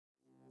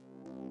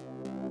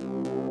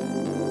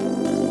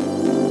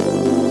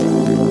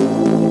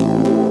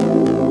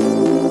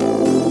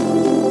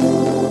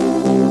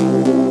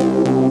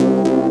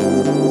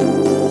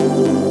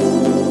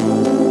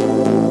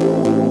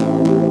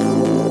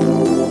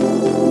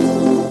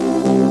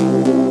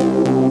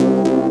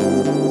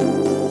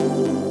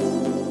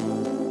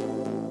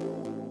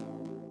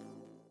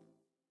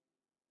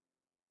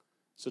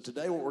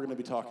today what we're going to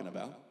be talking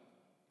about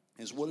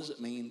is, what does it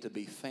mean to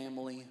be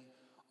family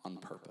on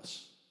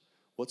purpose?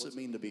 What's it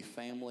mean to be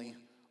family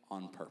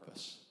on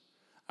purpose?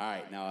 All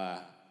right, now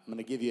I'm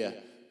going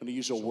to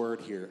use a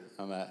word here,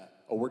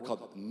 a word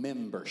called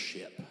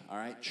membership, all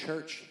right?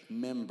 Church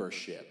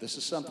membership. This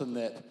is something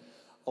that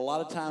a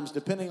lot of times,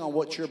 depending on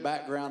what your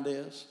background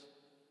is,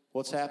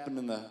 what's happened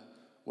in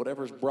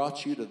whatever's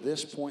brought you to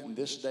this point in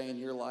this day in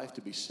your life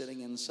to be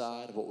sitting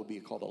inside of what would be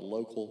called a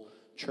local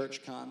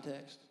church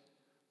context,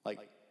 like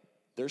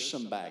there's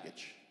some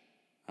baggage,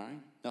 all right?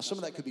 Now, some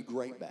of that could be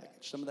great baggage.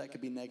 Some of that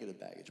could be negative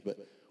baggage. But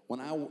when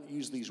I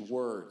use these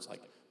words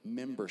like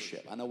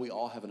membership, I know we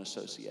all have an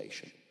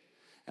association.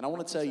 And I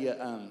want to tell you,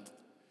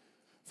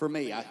 for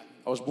me, I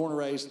was born and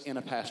raised in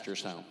a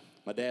pastor's home.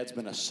 My dad's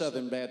been a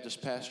Southern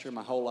Baptist pastor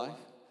my whole life.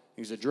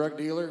 He was a drug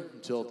dealer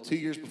until 2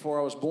 years before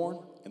I was born,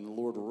 and the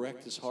Lord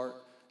wrecked his heart,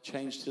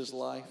 changed his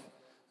life.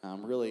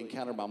 Really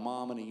encountered my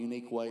mom in a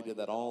unique way, did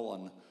that all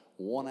on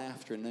one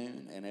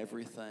afternoon, and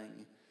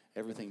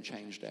everything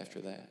changed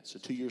after that. So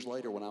 2 years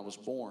later, when I was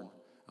born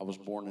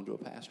into a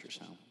pastor's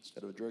home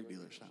instead of a drug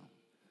dealer's home.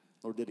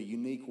 Lord did a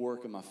unique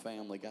work in my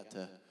family, got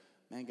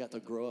to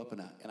grow up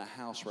in a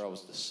house where I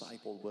was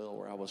discipled well,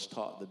 where I was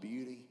taught the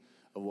beauty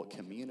of what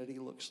community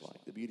looks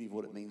like, the beauty of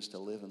what it means to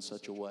live in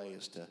such a way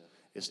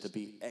is to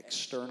be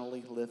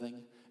externally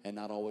living and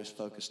not always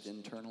focused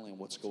internally on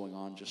what's going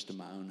on just in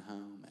my own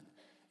home. And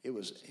it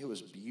was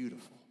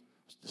beautiful.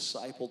 I was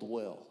discipled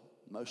well,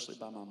 mostly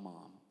by my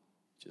mom.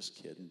 Just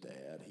kidding,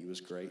 Dad. He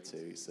was great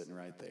too. He's sitting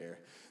right there.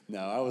 No,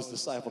 I was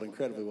discipled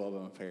incredibly well by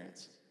my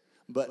parents.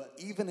 But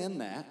even in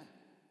that,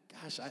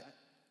 gosh, I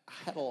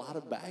had a lot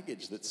of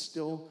baggage that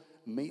still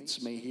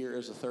meets me here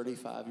as a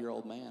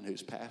 35-year-old man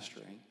who's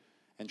pastoring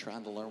and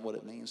trying to learn what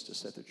it means to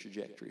set the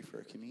trajectory for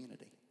a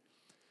community.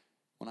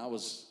 When I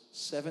was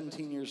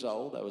 17 years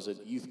old, I was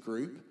at youth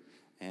group,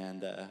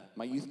 and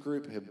my youth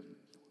group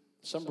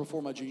summer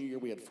before my junior year,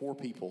 we had 4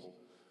 people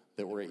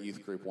that were at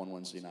youth group one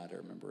Wednesday night, I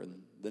remember.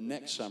 And the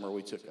next summer,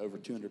 we took over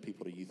 200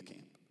 people to youth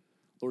camp.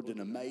 Lord did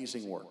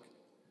amazing work.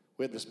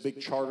 We had this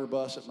big charter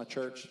bus at my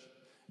church,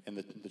 and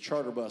the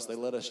charter bus, they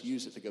let us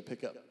use it to go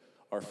pick up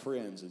our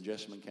friends in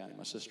Jessamine County,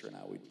 my sister and I.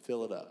 We'd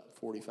fill it up,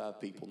 45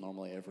 people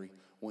normally every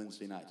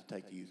Wednesday night to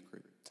take the youth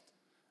group.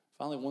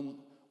 Finally,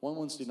 one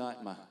Wednesday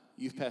night, my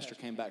youth pastor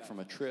came back from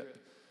a trip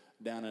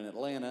down in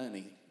Atlanta, and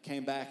he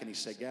came back and he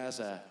said, guys,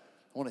 I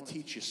want to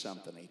teach you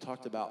something. He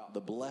talked about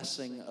the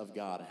blessing of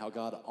God and how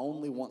God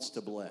only wants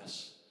to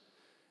bless.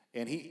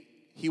 And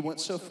he went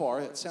so far,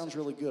 it sounds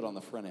really good on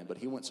the front end, but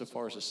he went so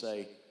far as to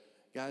say,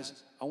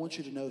 guys, I want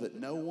you to know that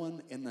no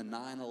one in the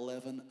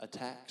 9/11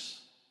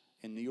 attacks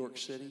in New York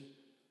City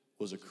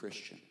was a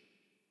Christian.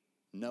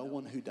 No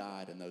one who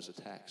died in those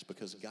attacks,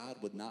 because God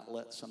would not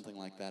let something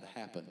like that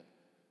happen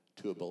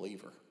to a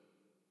believer.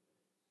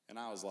 And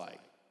I was like,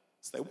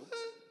 say what?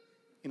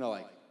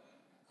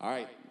 All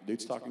right,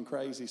 dude's talking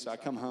crazy. So I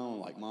come home,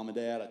 like, Mom and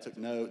Dad, I took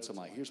notes. I'm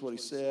like, here's what he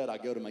said. I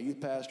go to my youth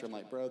pastor. I'm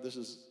like, bro, this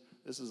is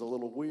a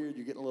little weird.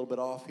 You're getting a little bit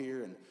off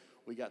here. And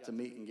we got to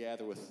meet and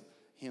gather with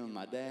him and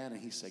my dad.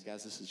 And he said,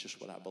 guys, this is just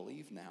what I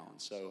believe now. And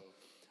so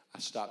I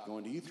stopped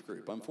going to youth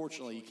group.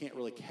 Unfortunately, you can't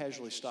really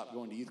casually stop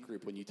going to youth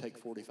group when you take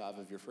 45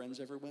 of your friends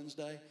every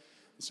Wednesday.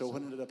 And so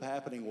what ended up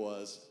happening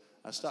was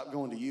I stopped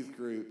going to youth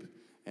group,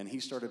 and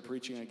he started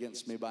preaching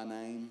against me by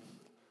name.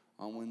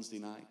 On Wednesday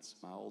nights,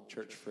 my old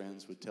church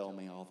friends would tell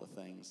me all the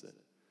things that,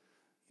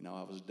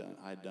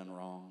 I had done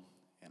wrong,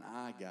 and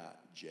I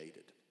got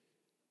jaded.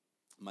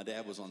 My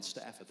dad was on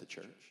staff at the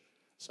church,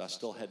 so I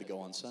still had to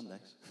go on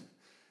Sundays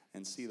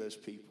and see those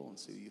people and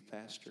see the youth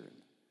pastor. And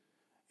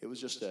it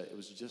was just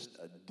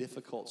a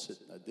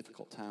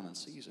difficult time and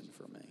season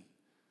for me.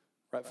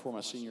 Right before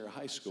my senior year of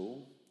high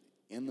school,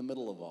 in the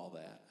middle of all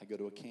that, I go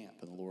to a camp,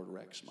 and the Lord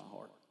wrecks my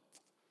heart.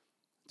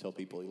 I tell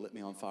people He lit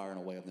me on fire in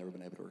a way I've never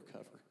been able to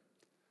recover.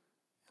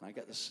 And I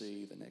got to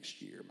see the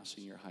next year, my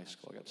senior year of high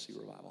school, I got to see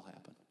revival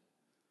happen.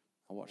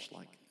 I watched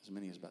like as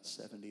many as about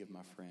 70 of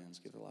my friends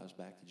give their lives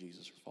back to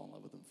Jesus or fall in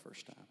love with Him the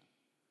first time.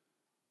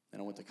 Then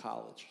I went to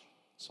college,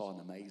 saw an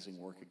amazing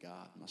work of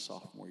God my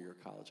sophomore year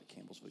of college at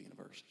Campbellsville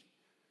University.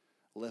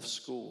 Left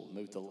school,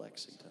 moved to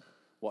Lexington,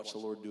 watched the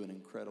Lord do an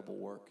incredible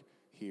work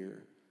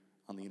here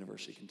on the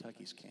University of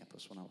Kentucky's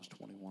campus when I was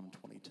 21 and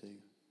 22.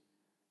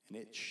 And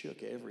it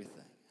shook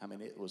everything. I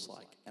mean, it was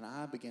like, and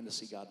I began to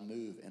see God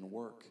move and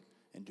work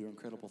and do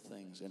incredible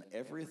things. And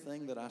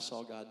everything that I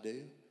saw God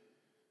do,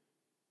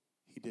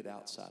 He did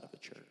outside of a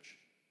church.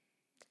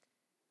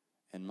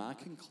 And my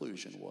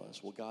conclusion was,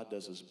 well, God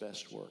does His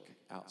best work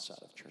outside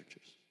of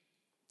churches.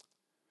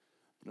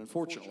 But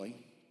unfortunately,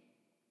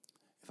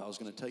 if I was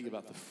going to tell you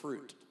about the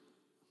fruit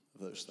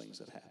of those things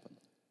that happened,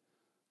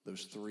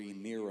 those 3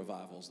 near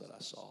revivals that I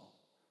saw,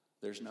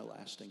 there's no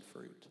lasting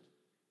fruit.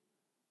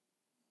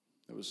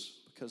 It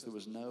was because there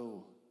was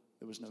no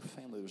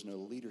family, there was no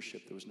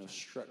leadership, there was no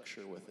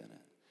structure within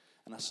it.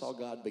 And I saw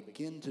God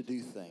begin to do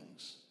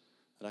things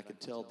that I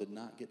could tell did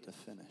not get to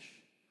finish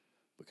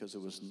because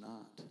there was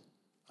not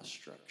a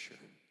structure.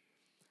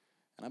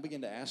 And I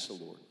began to ask the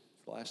Lord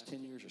for the last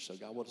 10 years or so,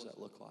 God, what does that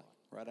look like?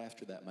 Right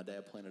after that, my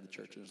dad planted a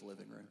church in his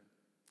living room.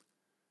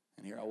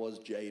 And here I was,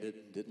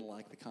 jaded, didn't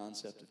like the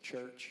concept of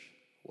church,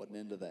 wasn't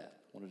into that.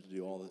 Wanted to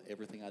do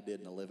everything I did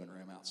in the living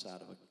room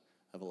outside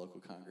of a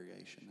local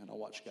congregation. And I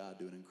watched God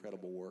do an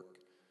incredible work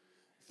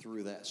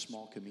through that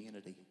small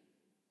community.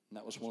 And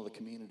that was one of the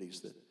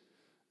communities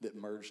that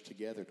merged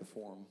together to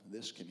form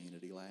this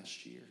community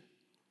last year.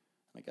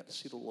 And I got to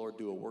see the Lord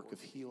do a work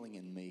of healing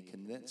in me,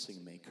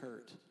 convincing me,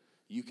 Kurt,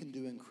 you can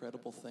do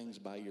incredible things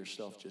by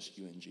yourself, just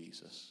you and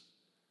Jesus.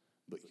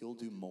 But you'll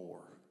do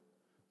more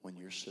when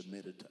you're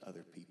submitted to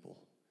other people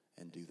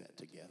and do that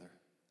together.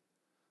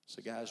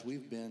 So guys,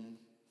 we've been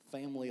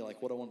family,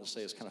 like what I wanted to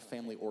say is kind of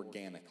family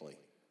organically.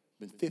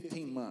 It's been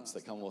 15 months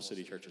that Commonwealth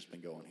City Church has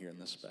been going here in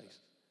this space.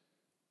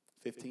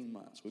 15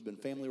 months. We've been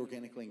family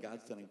organically, and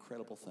God's done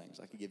incredible things.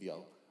 I could give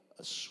you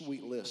a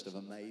sweet list of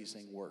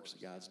amazing works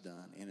that God's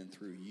done in and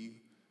through you,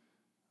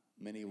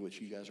 many of which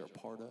you guys are a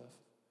part of.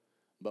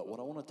 But what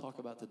I want to talk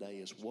about today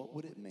is what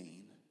would it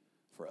mean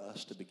for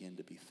us to begin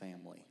to be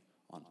family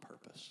on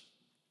purpose?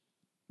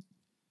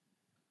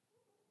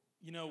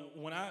 You know,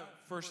 when I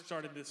first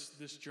started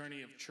this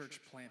journey of church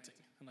planting,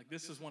 and like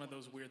this is one of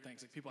those weird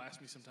things. Like people ask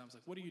me sometimes,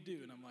 like, what do you do?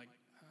 And I'm like,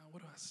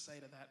 what do I say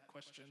to that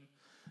question?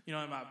 You know,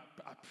 I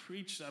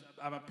preach,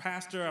 I'm a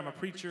pastor, I'm a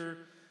preacher,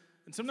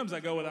 and sometimes I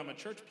go with I'm a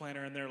church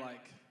planter, and they're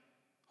like,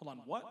 hold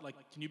on, what? Like,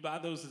 can you buy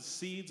those as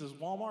seeds as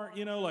Walmart?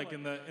 You know, like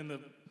in the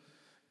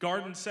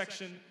garden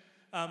section.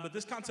 But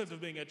this concept of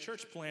being a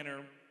church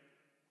planter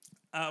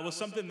was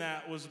something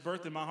that was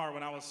birthed in my heart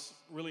when I was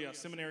really a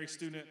seminary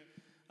student.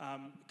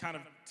 Kind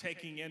of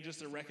taking in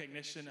just a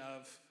recognition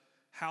of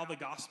how the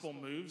gospel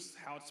moves,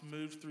 how it's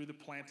moved through the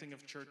planting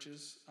of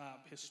churches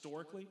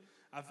historically.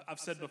 I've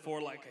said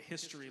before, like a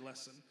history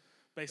lesson,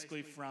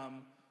 basically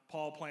from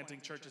Paul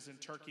planting churches in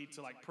Turkey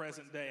to like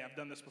present day. I've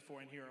done this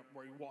before in here,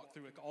 where you walk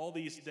through like all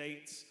these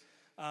dates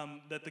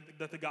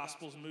that the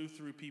gospels move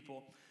through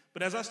people.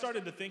 But as I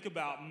started to think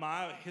about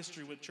my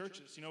history with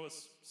churches, you know,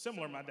 it's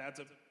similar. My dad's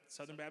a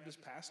Southern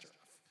Baptist pastor.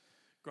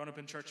 Grown up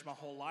in church my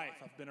whole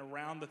life. I've been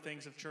around the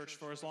things of church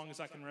for as long as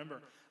I can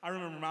remember. I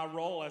remember my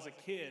role as a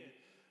kid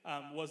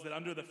was that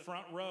under the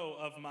front row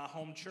of my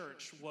home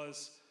church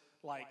was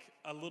like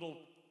a little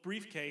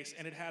briefcase,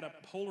 and it had a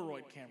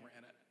Polaroid camera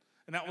in it.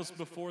 And that was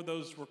before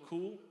those were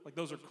cool. Like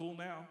those are cool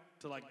now,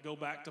 to like go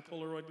back to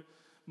Polaroid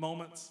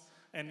moments.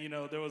 And you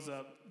know, there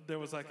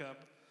was like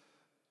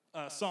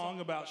a song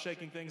about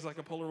shaking things like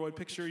a Polaroid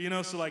picture, you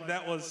know, so like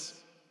that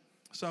was,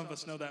 some of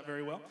us know that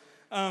very well.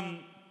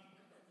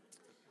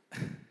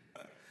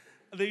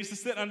 They used to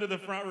sit under the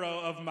front row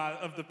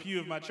of the pew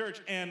of my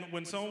church, and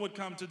when someone would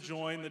come to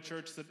join the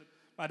church that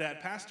my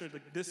dad pastored,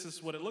 like, this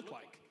is what it looked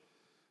like.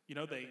 You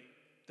know,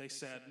 they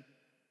said,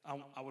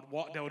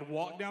 they would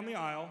walk down the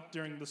aisle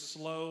during the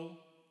slow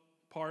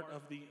part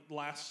of the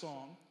last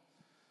song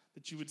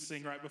that you would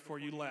sing right before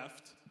you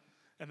left,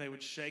 and they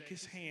would shake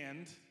his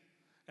hand,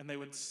 and they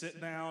would sit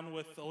down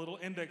with a little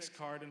index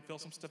card and fill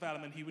some stuff out,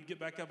 and then he would get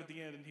back up at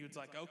the end, and he was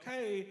like,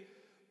 okay,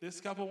 this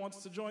couple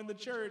wants to join the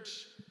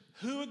church.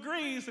 Who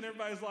agrees? And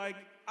everybody's like,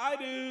 I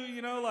do,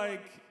 you know,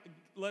 like,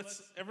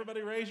 let's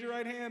everybody raise your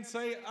right hand,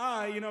 say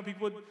I, you know,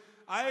 people would,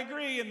 I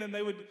agree, and then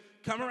they would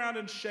come around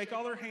and shake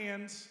all their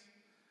hands,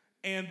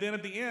 and then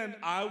at the end,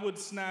 I would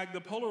snag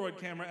the Polaroid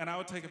camera, and I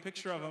would take a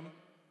picture of them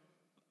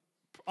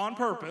on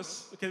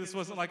purpose. Okay, this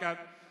wasn't like a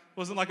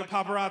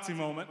paparazzi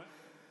moment.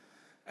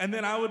 And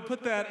then I would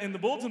put that in the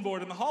bulletin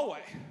board in the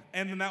hallway.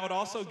 And then that would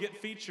also get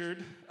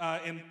featured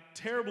and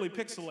terribly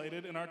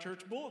pixelated in our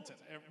church bulletin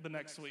the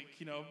next week,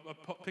 you know,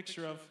 a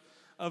picture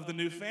of the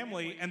new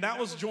family. And that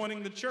was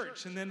joining the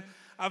church. And then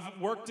I've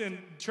worked in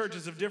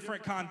churches of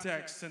different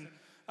contexts and,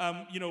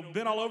 you know,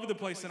 been all over the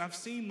place. And I've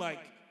seen, like,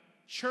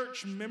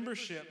 church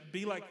membership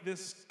be like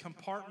this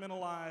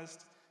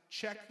compartmentalized,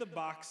 check the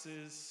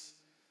boxes,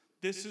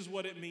 this is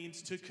what it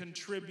means to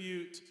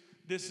contribute,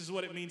 this is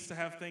what it means to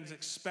have things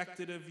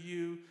expected of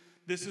you.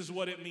 This is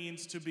what it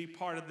means to be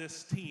part of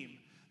this team.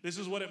 This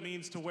is what it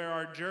means to wear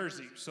our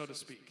jersey, so to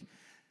speak.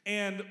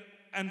 And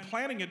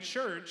planning a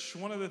church,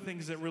 one of the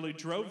things that really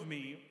drove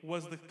me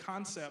was the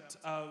concept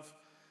of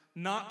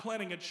not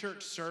planning a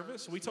church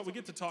service. We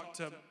get to talk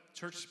to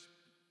church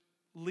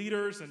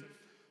leaders and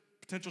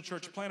potential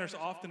church planners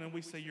often, and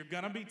we say, you're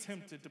going to be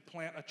tempted to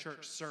plant a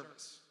church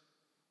service.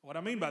 What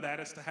I mean by that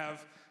is to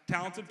have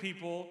talented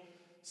people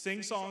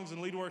sing songs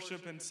and lead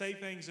worship and say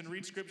things and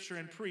read scripture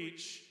and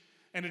preach,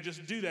 and to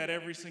just do that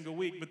every single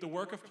week. But the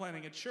work of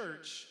planting a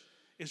church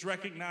is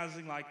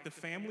recognizing like the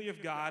family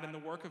of God and the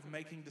work of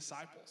making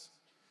disciples.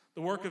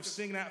 The work of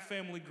seeing that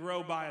family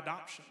grow by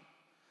adoption,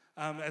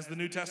 as the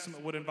New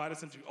Testament would invite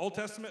us into. Old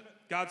Testament,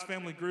 God's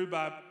family grew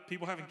by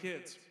people having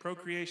kids,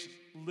 procreation.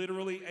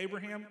 Literally,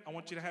 Abraham, I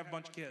want you to have a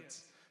bunch of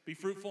kids. Be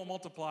fruitful and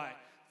multiply.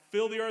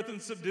 Fill the earth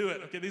and subdue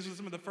it. Okay, these are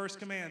some of the first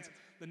commands.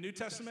 The New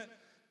Testament,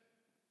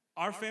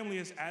 our family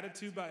is added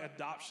to by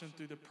adoption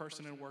through the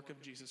person and work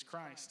of Jesus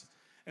Christ.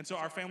 And so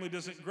our family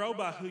doesn't grow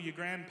by who your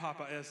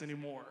grandpapa is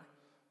anymore.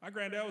 My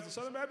granddad was a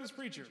Southern Baptist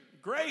preacher.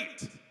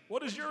 Great.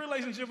 What is your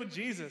relationship with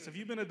Jesus? Have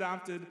you been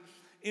adopted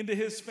into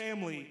his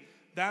family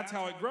that's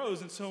how it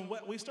grows. And so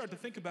what we start to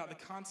think about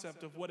the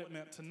concept of what it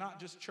meant to not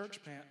just church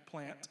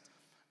plant,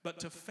 but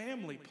to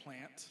family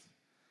plant.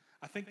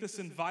 I think this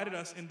invited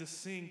us into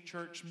seeing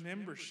church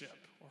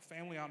membership or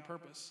family on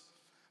purpose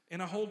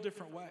in a whole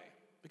different way.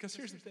 Because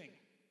here's the thing.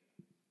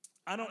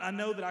 I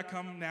know that I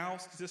come now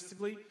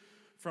statistically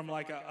from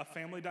like a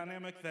family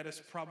dynamic that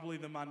is probably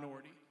the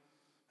minority.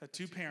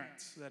 Two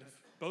parents that have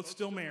both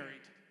still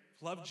married,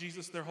 loved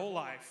Jesus their whole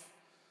life,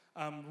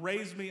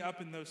 raised me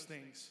up in those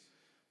things.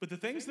 But the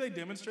things they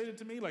demonstrated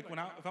to me, like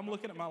if I'm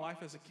looking at my life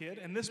as a kid,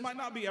 and this might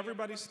not be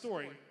everybody's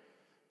story,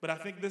 but I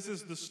think this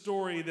is the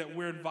story that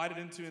we're invited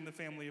into in the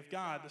family of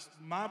God.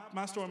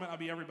 My story might not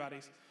be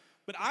everybody's.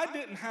 But I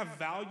didn't have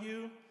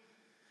value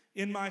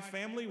in my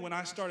family when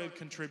I started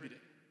contributing.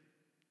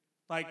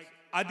 Like,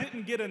 I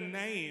didn't get a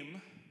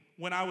name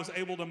when I was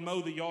able to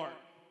mow the yard.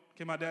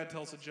 Okay, my dad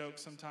tells a joke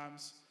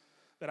sometimes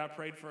that I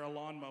prayed for a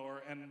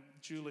lawnmower, and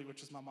Julie,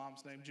 which is my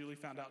mom's name, Julie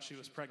found out she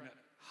was pregnant.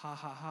 Ha,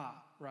 ha,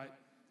 ha, right?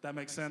 That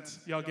makes sense?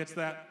 Y'all gets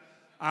that?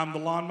 I'm the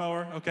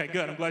lawnmower? Okay,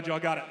 good. I'm glad y'all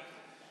got it.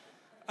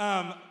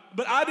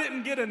 But I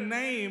didn't get a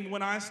name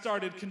when I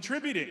started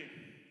contributing.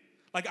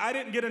 Like, I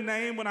didn't get a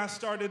name when I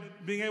started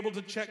being able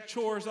to check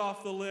chores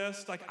off the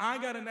list. Like,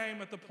 I got a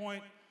name at the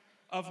point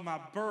of my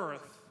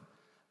birth.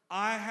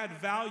 I had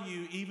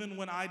value even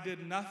when I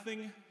did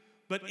nothing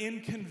but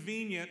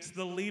inconvenience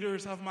the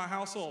leaders of my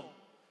household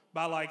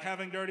by, like,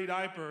 having dirty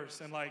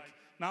diapers and, like,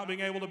 not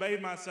being able to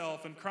bathe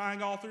myself and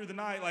crying all through the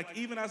night. Like,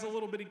 even as a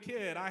little bitty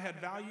kid, I had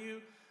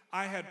value,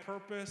 I had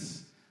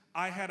purpose,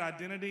 I had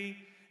identity,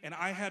 and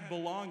I had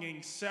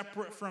belonging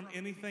separate from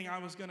anything I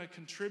was going to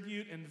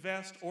contribute,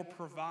 invest, or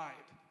provide.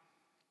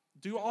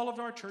 Do all of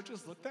our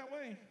churches look that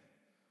way?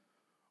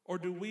 Or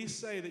do we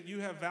say that you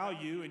have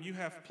value and you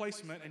have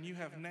placement and you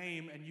have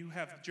name and you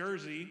have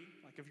jersey,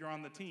 like if you're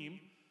on the team,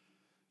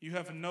 you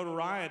have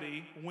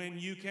notoriety when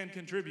you can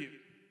contribute?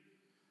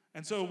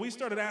 And so we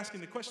started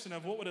asking the question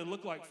of what would it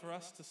look like for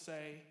us to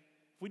say,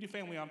 if we do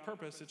family on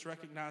purpose, it's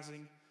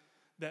recognizing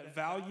that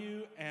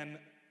value and,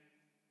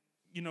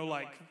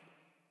 like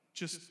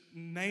just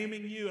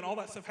naming you and all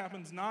that stuff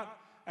happens not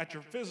at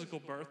your physical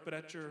birth, but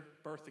at your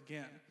birth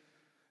again,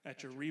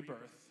 at your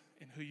rebirth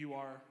in who you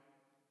are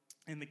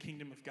in the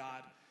kingdom of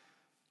God.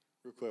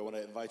 Real quick, I want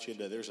to invite you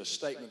into, there's a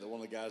statement that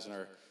one of the guys in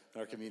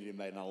our community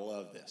made, and I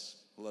love this.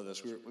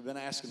 We've been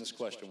asking this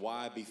question,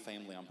 why be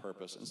family on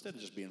purpose instead of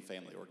just being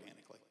family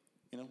organically?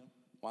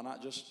 Why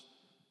not just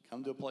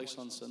come to a place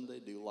on Sunday,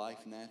 do life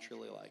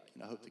naturally,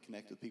 hope to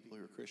connect with people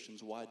who are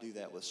Christians? Why do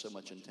that with so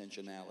much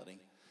intentionality?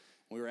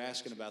 We were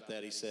asking about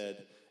that. He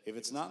said, if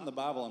it's not in the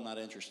Bible, I'm not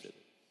interested.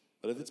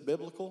 But if it's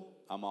biblical,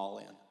 I'm all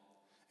in.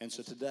 And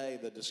so today,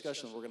 the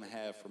discussion that we're going to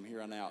have from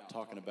here on out,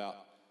 talking about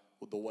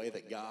the way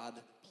that God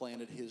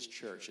planted his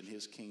church and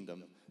his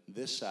kingdom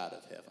this side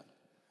of heaven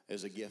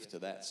as a gift to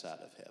that side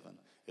of heaven,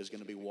 is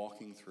going to be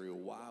walking through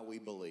why we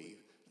believe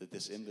that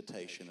this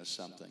invitation is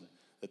something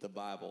that the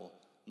Bible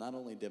not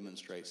only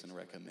demonstrates and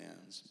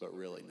recommends, but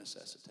really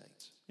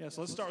necessitates. Yeah,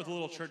 so let's start with a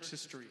little church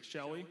history,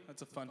 shall we?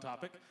 That's a fun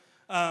topic.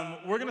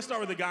 We're going to start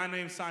with a guy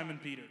named Simon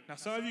Peter. Now,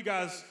 some of you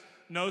guys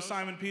know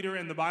Simon Peter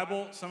in the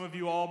Bible. Some of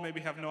you all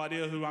maybe have no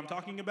idea who I'm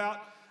talking about.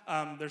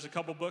 There's a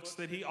couple books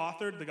that he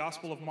authored. The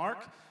Gospel of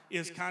Mark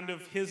is kind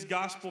of his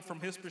gospel from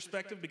his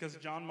perspective, because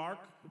John Mark,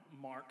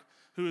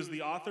 who is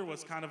the author,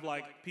 was kind of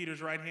like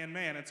Peter's right-hand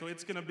man. And so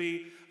it's going to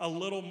be a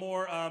little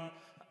more,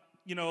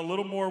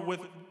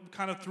 with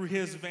kind of through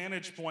his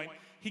vantage point.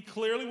 He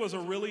clearly was a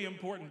really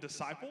important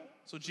disciple.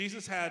 So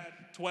Jesus had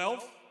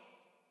 12,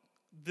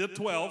 the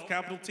 12,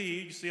 capital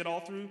T. You see it all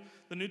through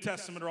the New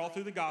Testament or all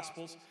through the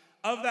Gospels.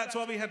 Of that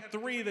 12, he had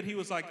 3 that he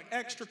was like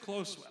extra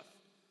close with.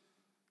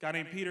 A guy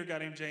named Peter, a guy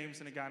named James,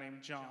 and a guy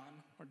named John,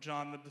 or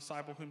John, the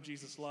disciple whom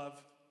Jesus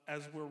loved,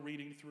 as we're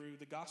reading through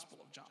the Gospel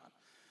of John.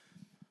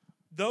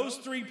 Those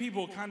 3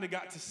 people kind of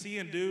got to see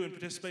and do and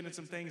participate in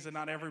some things that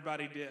not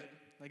everybody did.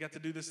 They got to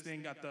do this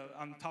thing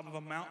on top of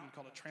a mountain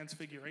called a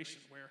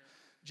transfiguration, where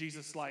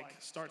Jesus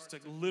starts to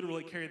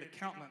literally carry the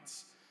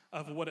countenance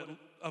of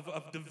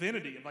of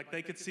divinity. Like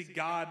they could see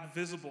God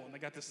visible, and they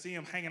got to see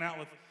him hanging out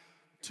with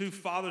 2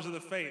 fathers of the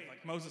faith,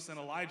 like Moses and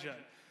Elijah.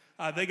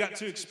 They got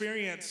to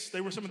experience,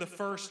 they were some of the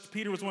first,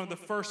 Peter was one of the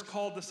first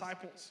called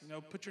disciples.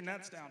 Put your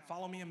nets down,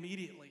 follow me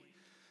immediately.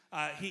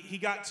 He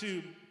got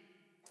to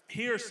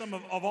hear some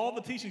of all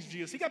the teachings of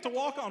Jesus. He got to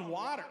walk on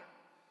water.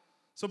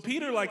 So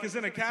Peter is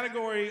in a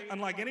category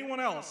unlike anyone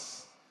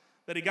else,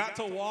 that he got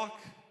to walk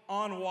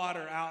on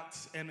water out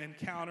and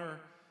encounter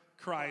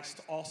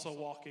Christ also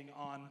walking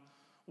on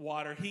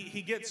water.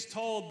 He gets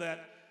told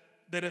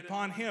that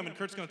upon him, and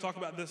Kurt's going to talk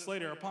about this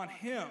later, upon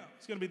him,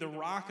 it's going to be the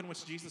rock in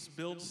which Jesus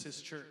builds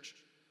his church.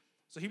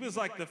 So he was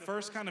like the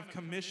first kind of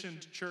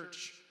commissioned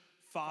church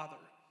father,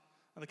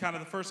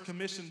 the first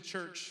commissioned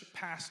church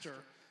pastor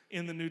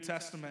in the New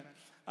Testament.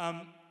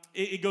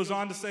 It goes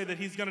on to say that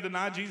he's going to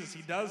deny Jesus.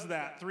 He does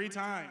that 3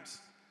 times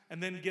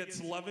and then gets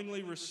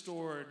lovingly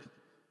restored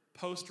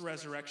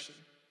post-resurrection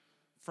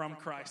from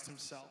Christ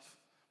himself.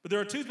 But there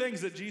are two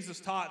things that Jesus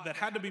taught that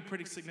had to be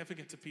pretty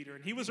significant to Peter.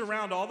 And he was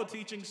around all the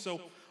teachings,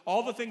 so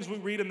all the things we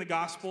read in the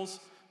Gospels,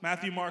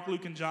 Matthew, Mark,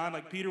 Luke, and John,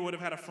 like Peter would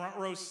have had a front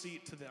row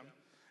seat to them.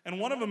 And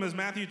one of them is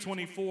Matthew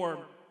 24,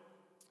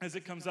 as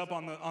it comes up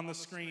on the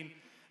screen.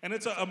 And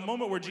it's a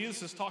moment where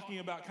Jesus is talking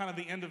about kind of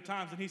the end of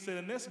times. And he said,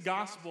 and this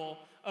gospel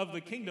of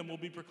the kingdom will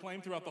be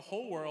proclaimed throughout the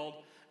whole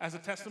world as a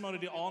testimony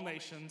to all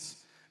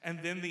nations, and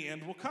then the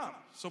end will come.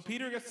 So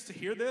Peter gets to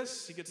hear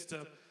this. He gets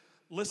to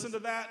listen to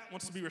that,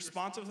 wants to be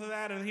responsive to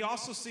that. And he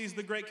also sees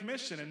the Great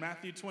Commission in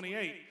Matthew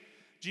 28.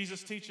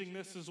 Jesus teaching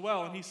this as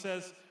well. And he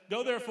says,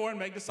 go therefore and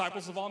make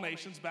disciples of all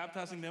nations,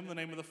 baptizing them in the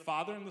name of the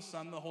Father and the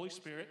Son and the Holy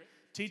Spirit,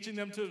 teaching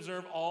them to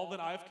observe all that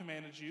I have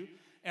commanded you.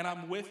 And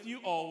I'm with you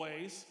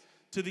always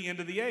to the end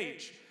of the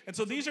age. And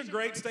so these are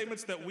great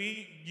statements that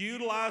we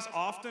utilize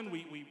often.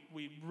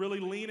 We really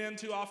lean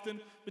into often.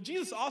 But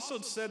Jesus also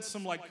said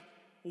some like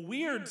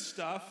weird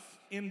stuff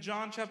in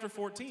John chapter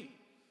 14.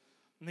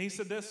 And he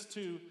said this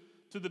to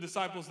the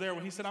disciples there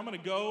when he said, I'm going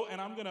to go and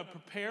I'm going to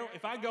prepare.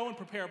 If I go and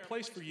prepare a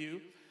place for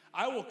you,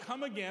 I will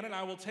come again and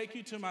I will take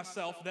you to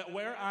myself, that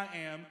where I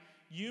am,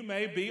 you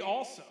may be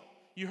also.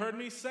 You heard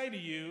me say to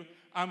you,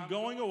 I'm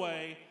going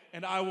away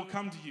and I will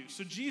come to you.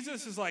 So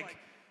Jesus is like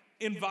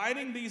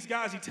inviting these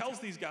guys. He tells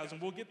these guys, and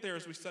we'll get there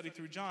as we study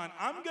through John,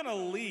 I'm going to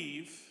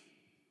leave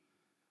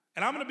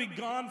and I'm going to be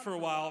gone for a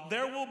while.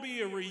 There will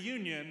be a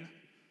reunion,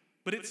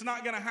 but it's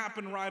not going to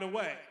happen right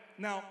away.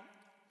 Now,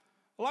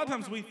 a lot of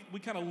times we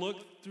kind of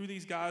look through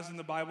these guys in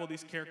the Bible,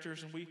 these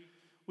characters, and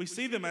we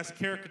see them as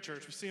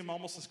caricatures. We see them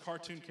almost as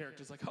cartoon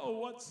characters. Like, oh,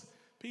 what's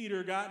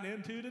Peter gotten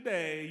into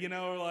today? You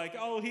know, or like,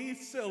 oh,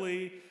 he's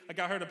silly. Like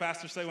I heard a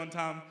pastor say one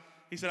time,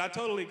 he said, I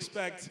totally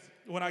expect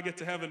when I get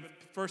to heaven,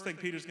 first thing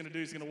Peter's going to do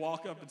is he's going to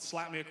walk up and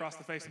slap me across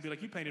the face and be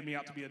like, you painted me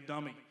out to be a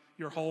dummy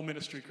your whole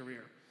ministry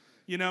career.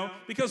 You know,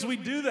 because we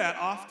do that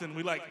often.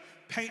 We like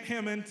paint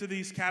him into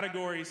these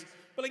categories.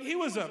 But like he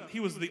was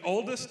the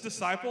oldest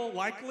disciple,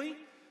 likely.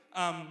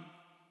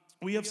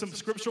 We have some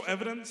scriptural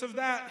evidence of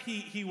that.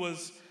 He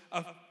was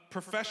a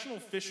professional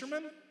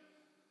fisherman.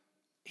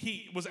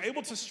 He was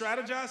able to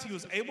strategize. He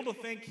was able to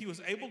think. He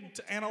was able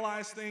to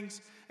analyze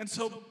things. And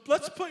so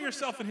let's put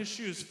yourself in his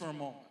shoes for a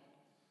moment.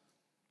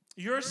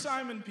 You're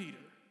Simon Peter.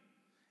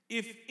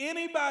 If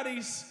anybody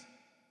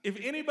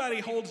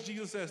holds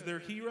Jesus as their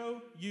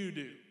hero, you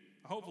do.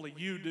 Hopefully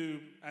you do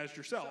as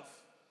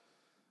yourself.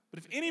 But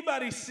if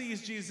anybody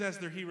sees Jesus as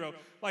their hero,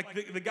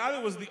 like the guy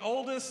that was the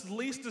oldest,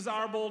 least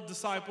desirable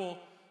disciple,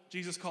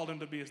 Jesus called him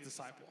to be his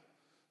disciple.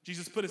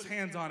 Jesus put his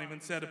hands on him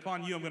and said,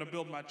 upon you I'm going to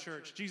build my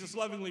church. Jesus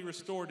lovingly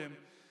restored him.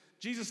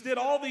 Jesus did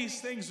all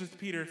these things with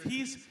Peter.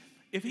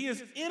 If he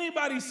is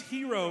anybody's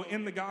hero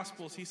in the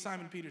Gospels, he's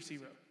Simon Peter's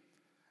hero.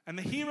 And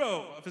the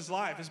hero of his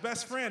life, his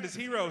best friend, his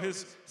hero,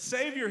 his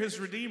Savior, his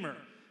Redeemer,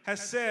 has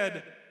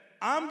said,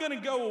 I'm going to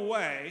go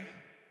away,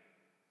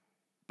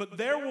 but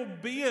there will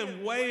be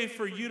a way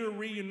for you to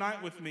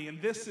reunite with me,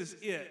 and this is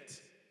it.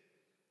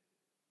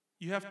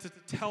 You have to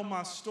tell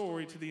my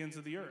story to the ends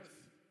of the earth.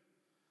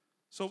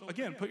 So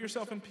again, put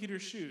yourself in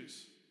Peter's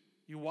shoes.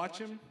 You watch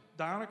him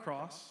die on a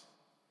cross.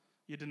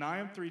 You deny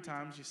him 3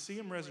 times. You see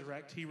him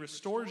resurrect. He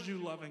restores you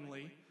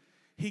lovingly.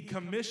 He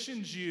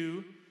commissions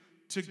you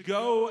to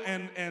go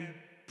and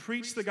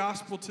preach the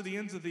gospel to the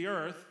ends of the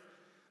earth.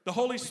 The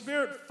Holy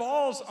Spirit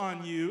falls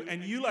on you,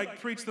 and you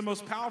like preach the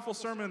most powerful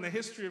sermon in the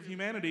history of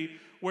humanity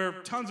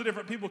where tons of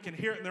different people can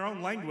hear it in their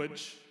own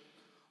language.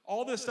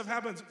 All this stuff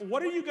happens.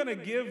 What are you going to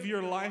give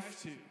your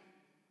life to?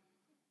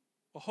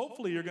 Well,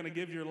 hopefully you're going to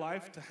give your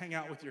life to hang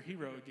out with your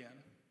hero again.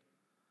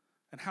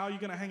 And how are you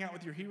going to hang out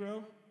with your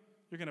hero?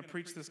 You're going to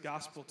preach this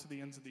gospel to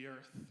the ends of the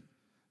earth.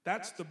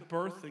 That's the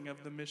birthing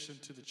of the mission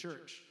to the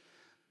church.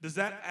 Does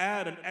that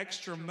add an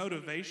extra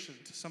motivation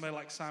to somebody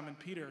like Simon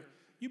Peter?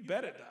 You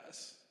bet it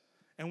does.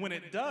 And when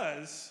it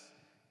does,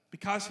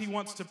 because he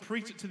wants to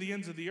preach it to the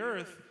ends of the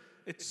earth,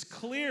 it's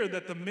clear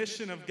that the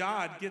mission of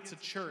God gets a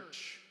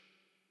church.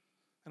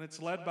 And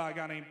it's led by a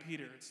guy named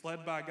Peter. It's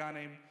led by a guy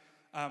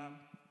named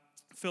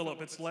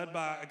Philip. It's led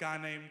by a guy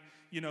named,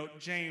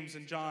 James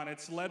and John.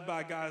 It's led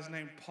by guys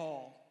named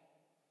Paul.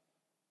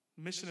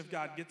 The mission of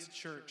God gets a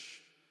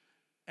church.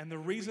 And the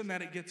reason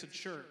that it gets a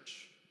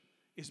church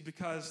is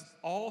because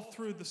all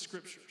through the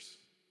scriptures,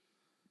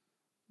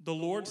 the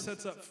Lord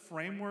sets up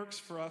frameworks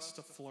for us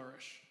to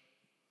flourish.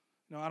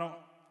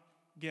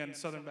 Again,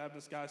 Southern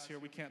Baptist guys here,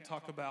 we can't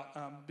talk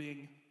about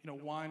being,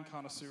 wine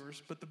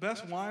connoisseurs, but the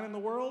best wine in the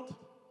world,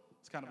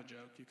 it's kind of a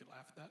joke, you could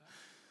laugh at that.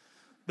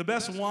 The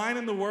best wine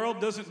in the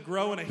world doesn't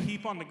grow in a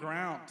heap on the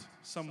ground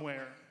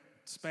somewhere,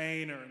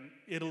 Spain or in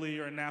Italy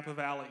or in Napa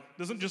Valley. It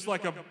doesn't just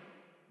like a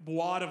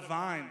wad of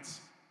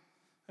vines.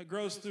 It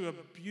grows through a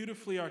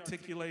beautifully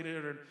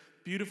articulated or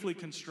beautifully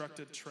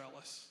constructed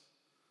trellis.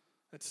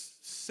 It's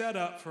set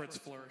up for its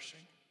flourishing.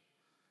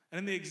 And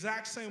in the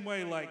exact same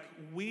way, like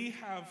we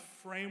have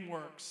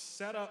frameworks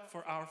set up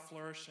for our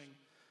flourishing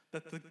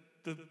that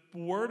the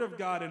Word of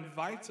God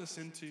invites us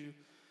into.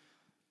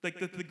 Like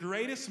the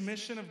greatest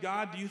mission of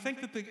God, do you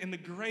think that in the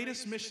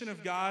greatest mission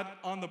of God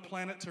on the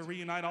planet to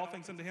reunite all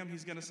things unto Him,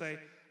 He's going to say,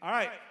 all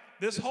right,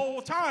 this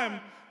whole time,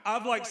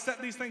 I've like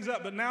set these things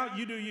up, but now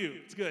you do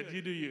you. It's good.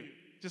 You do you.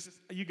 Just,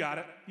 you got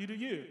it. You do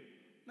you.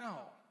 No,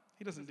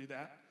 he doesn't do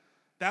that.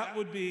 That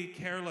would be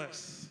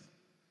careless.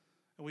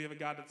 And we have a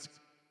God that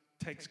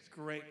takes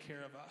great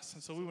care of us.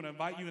 And so we want to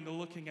invite you into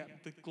looking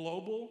at the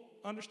global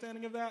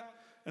understanding of that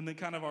and then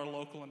kind of our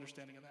local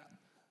understanding of that.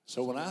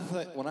 So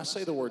when I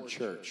say the word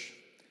church,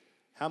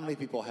 how many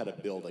people had a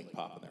building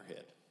pop in their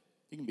head?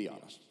 You can be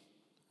honest.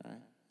 All right,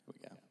 here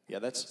we go. Yeah,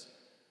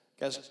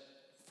 guys,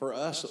 for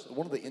us,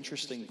 one of the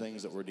interesting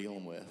things that we're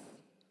dealing with,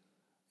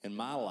 in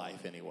my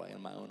life anyway,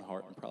 in my own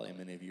heart and probably in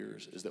many of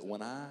yours, is that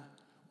when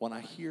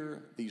I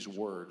hear these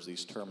words,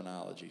 these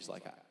terminologies,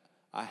 like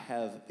I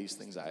have these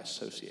things I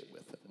associate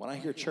with them. When I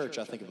hear church,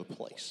 I think of a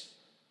place.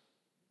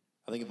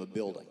 I think of a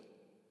building.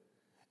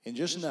 And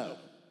just know,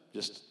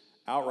 just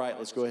outright,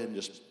 let's go ahead and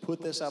just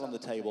put this out on the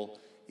table.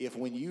 If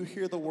when you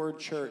hear the word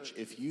church,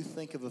 if you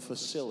think of a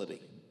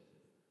facility,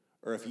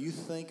 or if you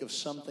think of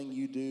something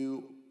you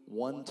do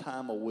one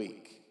time a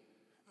week,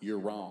 you're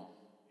wrong.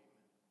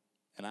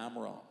 And I'm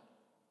wrong.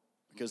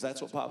 Because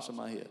that's what pops in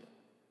my head.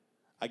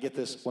 I get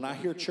this, when I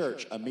hear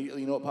church,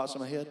 immediately you know what pops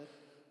in my head?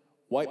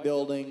 White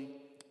building,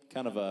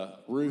 kind of a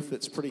roof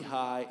that's pretty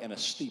high, and a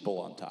steeple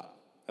on top.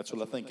 That's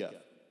what I think of.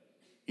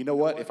 You know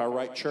what? If I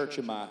write church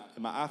in my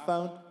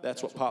iPhone,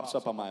 that's what pops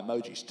up on my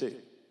emojis too. You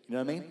know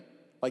what I mean?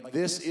 Like,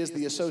 this is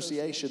the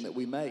association that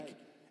we make,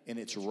 and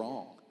it's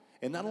wrong.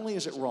 And not only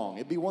is it wrong,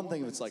 it'd be one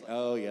thing if it's like,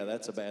 oh yeah,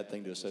 that's a bad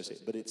thing to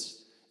associate, but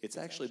it's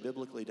actually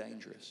biblically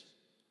dangerous.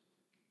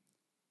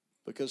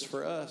 Because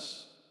for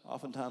us,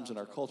 oftentimes in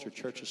our culture,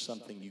 church is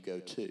something you go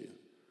to.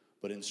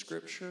 But in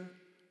Scripture,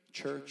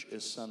 church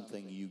is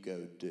something you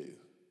go do.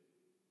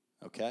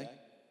 Okay?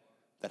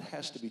 That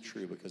has to be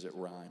true because it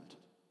rhymed.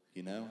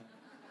 You know?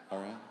 All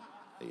right?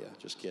 Yeah,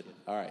 just kidding.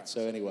 All right,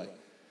 so anyway,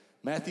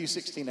 Matthew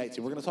 16:18.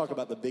 We're going to talk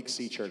about the Big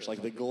C church,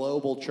 like the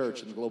global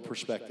church in the global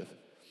perspective.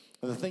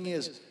 And the thing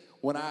is,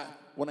 when I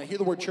hear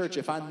the word church,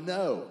 if I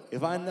know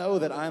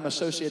that I'm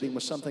associating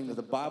with something that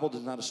the Bible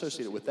does not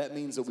associate it with, that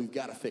means that we've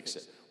got to fix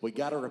it. We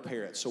got to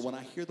repair it. So when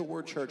I hear the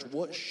word church,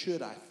 what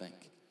should I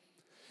think?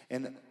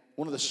 And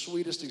one of the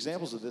sweetest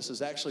examples of this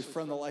is actually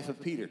from the life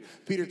of Peter.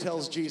 Peter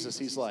tells Jesus,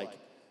 he's like,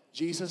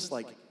 Jesus,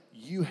 like,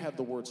 you have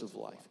the words of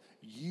life.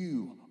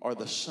 You are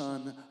the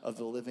Son of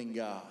the living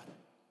God.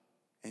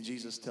 And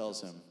Jesus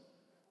tells him,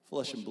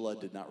 flesh and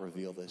blood did not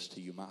reveal this to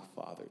you. My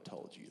Father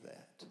told you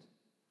that.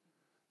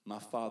 My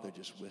Father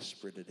just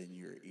whispered it in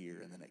your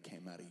ear, and then it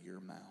came out of your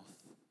mouth.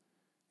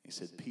 He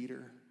said,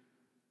 Peter,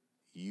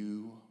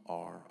 you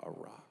are a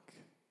rock.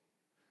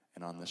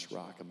 And on this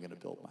rock, I'm going to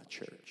build my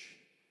church.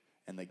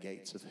 And the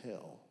gates of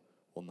hell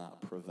will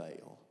not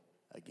prevail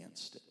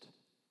against it.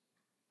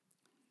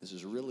 This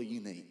is really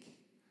unique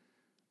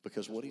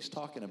because what he's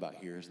talking about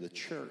here is the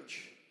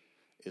church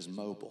is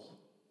mobile.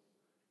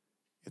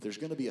 If there's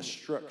going to be a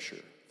structure,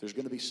 if there's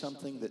going to be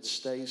something that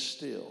stays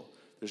still,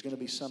 there's going to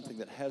be something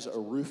that has a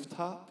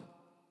rooftop,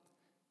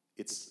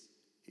 it's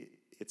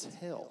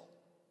hell.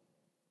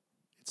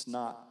 It's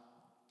not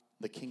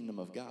the kingdom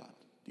of God.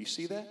 Do you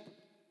see that?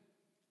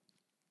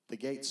 The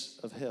gates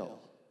of hell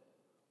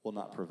will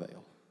not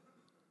prevail.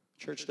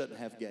 Church doesn't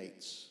have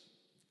gates.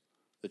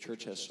 The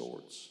church has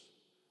swords.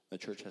 The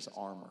church has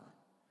armor.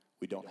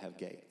 We don't have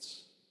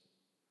gates.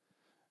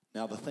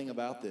 Now the thing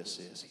about this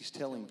is he's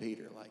telling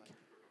Peter, like,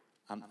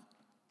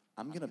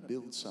 I'm going to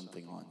build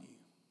something on you.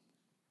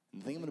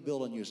 And the thing I'm going to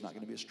build on you is not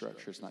going to be a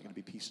structure. It's not going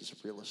to be pieces of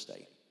real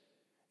estate.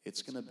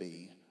 It's going to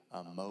be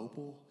a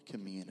mobile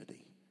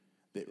community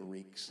that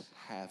wreaks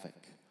havoc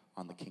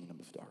on the kingdom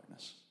of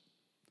darkness.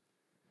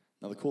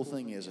 Now the cool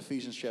thing is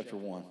Ephesians chapter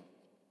 1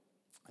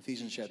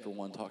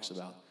 talks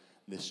about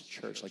this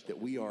church, like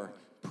that we are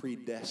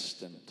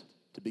predestined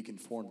to be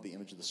conformed to the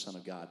image of the Son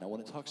of God. Now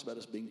when it talks about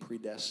us being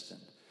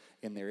predestined,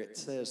 in there it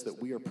says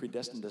that we are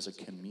predestined as a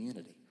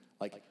community,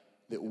 like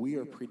that we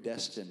are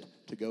predestined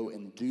to go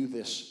and do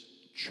this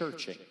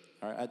churching.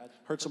 All right, I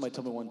heard somebody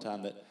tell me one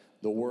time that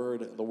the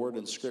word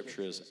in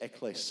Scripture is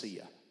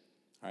ecclesia.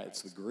 All right,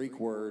 it's the Greek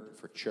word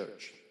for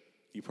church.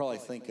 You probably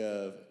think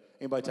of,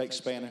 anybody take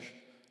Spanish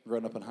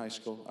growing up in high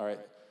school? All right,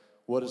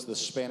 what is the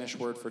Spanish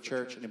word for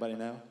church? Anybody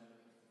know?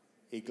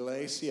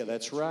 Iglesia,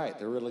 that's right.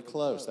 They're really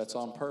close. That's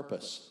on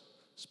purpose.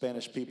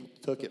 Spanish people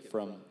took it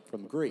from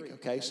Greek,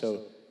 okay?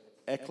 So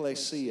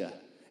ecclesia,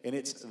 and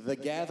it's the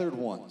gathered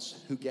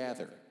ones who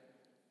gather.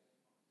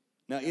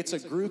 Now, it's a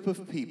group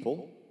of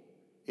people.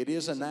 It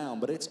is a noun,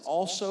 but it's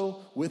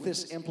also with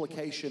this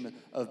implication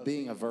of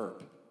being a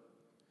verb.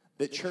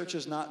 That church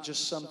is not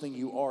just something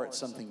you are, it's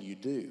something you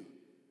do.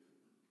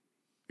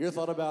 You ever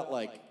thought about,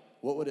 like,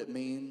 what would it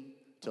mean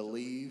to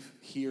leave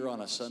here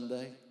on a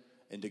Sunday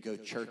and to go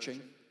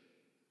churching?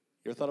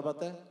 You ever thought about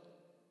that?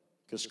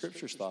 Because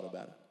Scripture's thought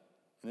about it.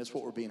 And it's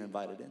what we're being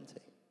invited into.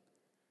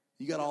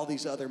 You got all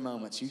these other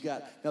moments. You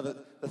got, now the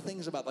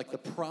things about, like, the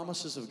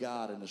promises of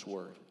God in His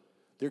Word.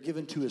 They're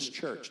given to his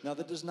church. Now,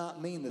 that does not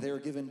mean that they are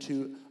given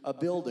to a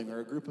building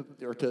or a group of,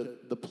 or to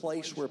the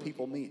place where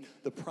people meet.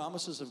 The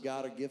promises of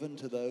God are given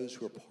to those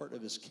who are part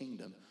of his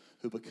kingdom,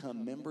 who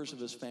become members of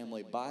his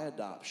family by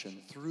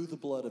adoption through the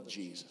blood of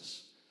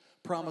Jesus.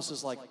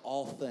 Promises like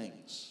all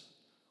things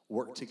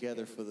work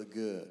together for the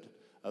good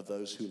of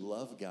those who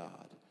love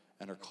God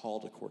and are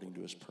called according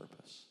to his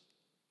purpose.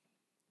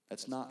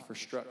 That's not for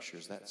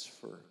structures. That's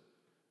for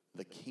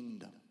the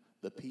kingdom,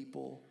 the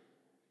people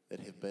that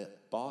have been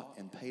bought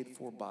and paid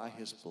for by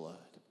his blood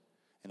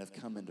and have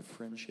come into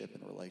friendship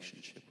and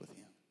relationship with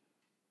him.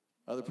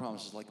 Other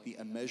promises like the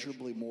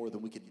immeasurably more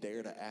than we could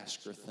dare to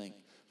ask or think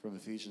from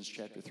Ephesians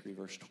chapter 3,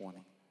 verse 20.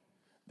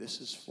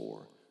 This is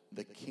for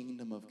the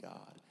kingdom of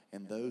God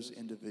and those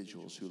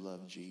individuals who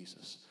love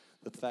Jesus.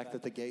 The fact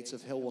that the gates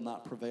of hell will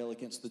not prevail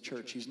against the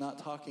church. He's not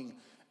talking,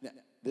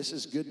 this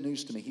is good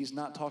news to me. He's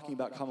not talking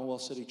about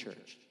Commonwealth City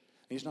Church.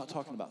 He's not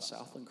talking about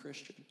Southland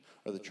Christian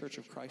or the Church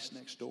of Christ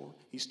next door.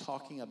 He's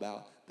talking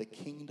about the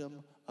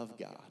kingdom of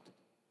God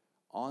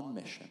on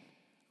mission,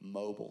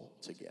 mobile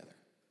together.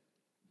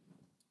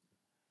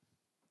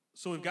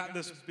 So we've got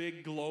this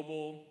big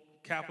global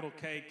capital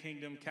K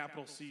kingdom,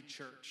 capital C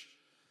church.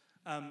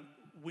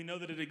 We know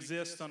that it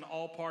exists on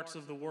all parts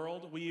of the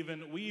world. We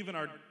even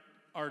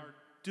are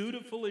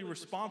dutifully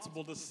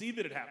responsible to see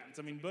that it happens.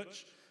 I mean,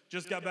 Butch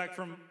just got back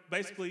from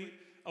basically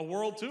a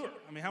world tour.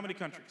 I mean, how many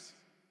countries?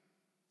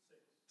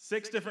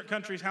 6 different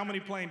countries. How many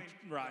plane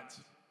rides?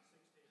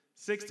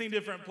 16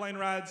 different plane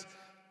rides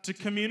to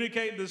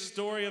communicate the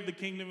story of the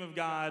kingdom of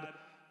God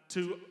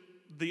to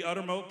the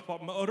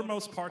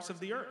uttermost parts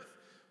of the earth.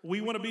 We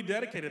want to be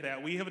dedicated to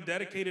that. We have a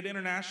dedicated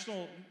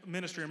international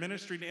ministry, a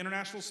ministry to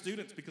international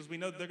students, because we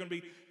know that they're going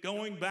to be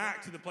going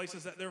back to the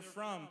places that they're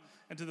from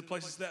and to the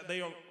places that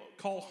they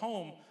call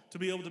home to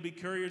be able to be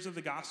couriers of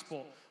the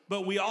gospel.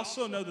 But we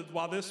also know that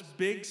while this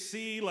big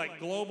C, like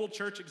global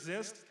church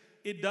exists,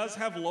 it does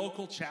have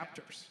local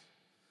chapters.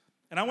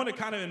 And I want to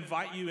kind of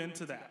invite you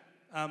into that.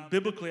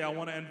 Biblically, I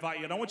want to invite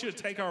you. I don't want you to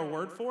take our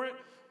word for it.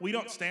 We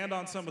don't stand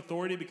on some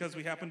authority because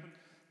we happen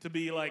to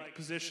be like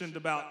positioned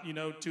about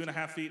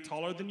 2.5 feet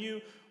taller than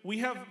you.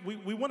 We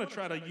want to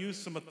try to use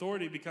some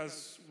authority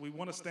because we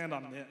want to stand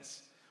on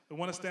this. We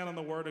want to stand on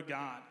the word of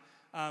God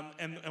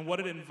and what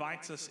it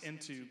invites us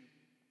into.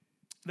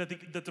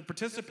 That the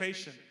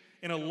participation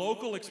in a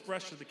local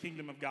expression of the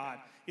kingdom of God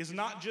is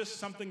not just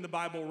something the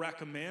Bible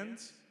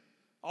recommends.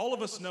 All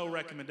of us know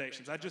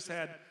recommendations. I just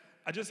had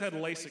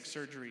LASIK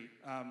surgery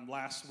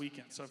last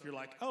weekend. So if you're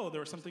like, oh, there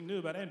was something new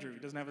about Andrew, he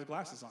doesn't have his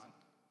glasses on.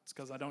 It's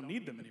because I don't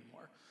need them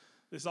anymore.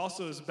 This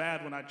also is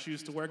bad when I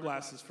choose to wear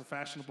glasses for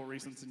fashionable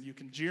reasons, and you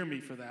can jeer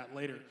me for that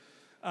later.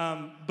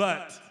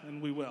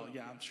 And we will.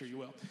 Yeah, I'm sure you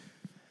will.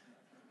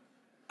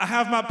 I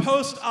have my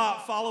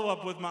post-op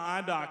follow-up with my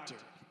eye doctor,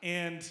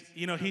 and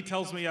he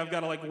tells me I've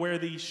got to wear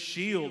these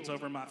shields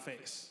over my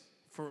face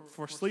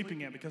for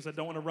sleeping in because I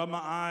don't want to rub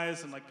my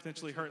eyes and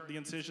potentially hurt the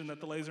incision that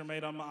the laser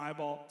made on my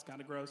eyeball. It's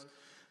kind of gross.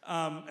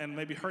 And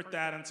maybe hurt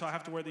that, and so I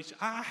have to wear these.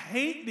 I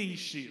hate these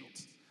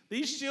shields.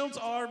 These shields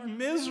are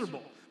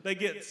miserable. They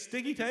get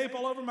sticky tape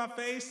all over my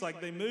face,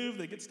 they move,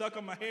 they get stuck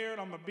on my hair and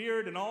on my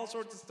beard and all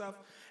sorts of stuff.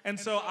 And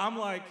so I'm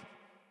like,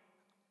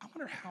 I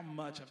wonder how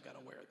much I've got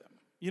to wear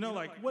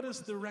them. What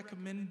is the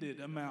recommended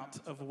amount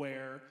of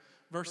wear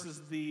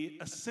versus the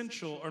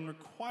essential or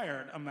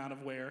required amount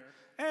of wear?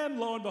 And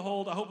lo and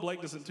behold, I hope Blake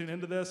doesn't tune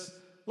into this.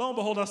 Lo and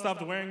behold, I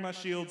stopped wearing my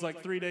shields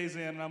 3 days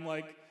in, and I'm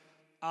like,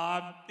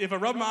 if I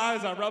rub my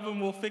eyes, I rub them,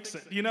 we'll fix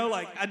it.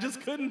 I just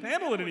couldn't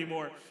handle it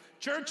anymore.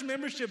 Church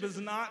membership is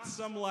not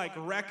some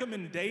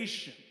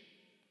recommendation.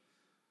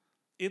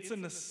 It's a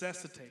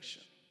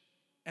necessitation.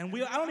 And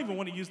I don't even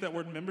want to use that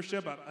word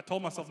membership. I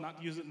told myself not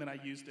to use it, and then I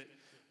used it.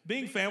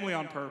 Being family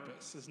on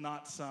purpose is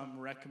not some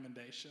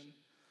recommendation.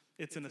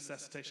 It's a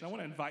necessitation. I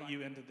want to invite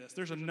you into this.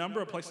 There's a number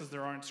of places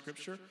there are in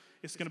Scripture.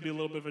 It's going to be a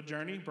little bit of a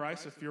journey.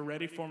 Bryce, if you're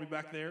ready for me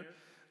back there.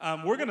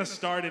 We're going to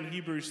start in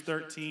Hebrews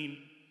 13.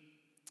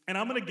 And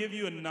I'm going to give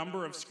you a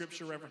number of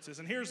Scripture references.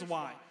 And here's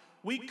why.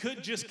 We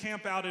could just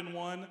camp out in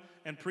one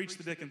and preach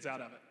the dickens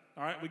out of it.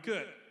 All right, we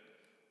could.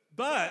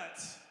 But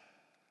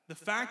the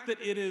fact that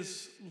it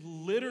is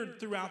littered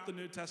throughout the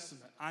New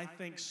Testament, I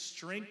think,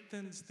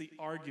 strengthens the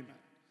argument.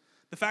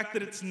 The fact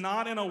that it's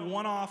not in a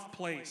one-off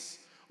place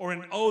or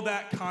in,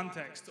 that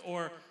context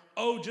or,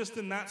 just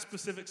in that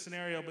specific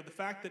scenario, but the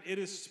fact that it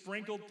is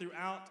sprinkled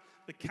throughout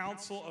the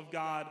counsel of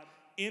God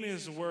in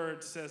His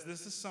Word says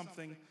this is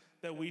something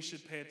that we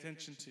should pay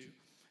attention to.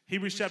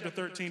 Hebrews chapter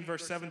 13,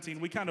 verse 17.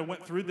 We kind of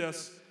went through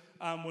this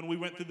when we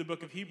went through the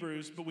book of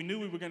Hebrews, but we knew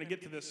we were going to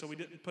get to this, so we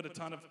didn't put a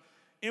ton of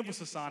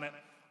emphasis on it.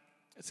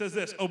 It says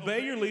this,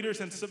 obey your leaders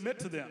and submit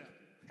to them.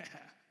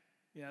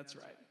 Yeah, that's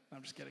right.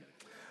 I'm just kidding.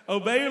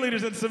 Obey your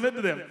leaders and submit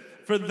to them,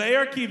 for they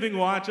are keeping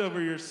watch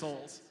over your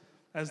souls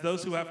as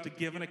those who have to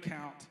give an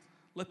account.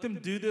 Let them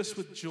do this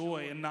with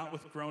joy and not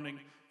with groaning,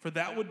 for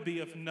that would be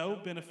of no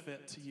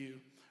benefit to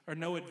you or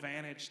no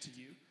advantage to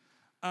you.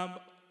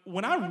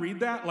 When I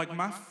read that,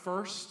 my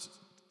first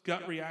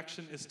gut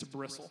reaction is to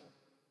bristle.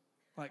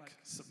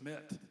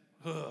 Submit.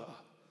 Ugh,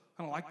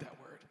 I don't like that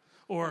word.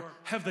 Or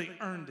have they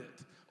earned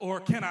it?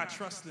 Or can I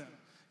trust them?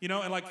 You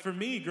know, and like for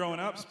me growing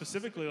up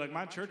specifically, like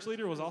my church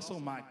leader was also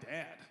my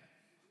dad.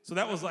 So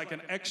that was like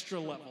an extra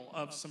level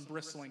of some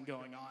bristling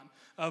going on.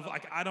 Of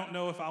like, I don't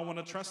know if I want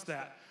to trust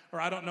that, or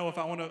I don't know if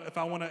I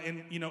want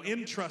to,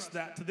 entrust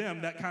that to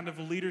them, that kind of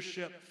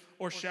leadership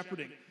or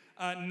shepherding.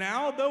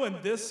 Now, though, in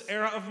this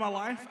era of my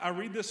life, I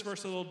read this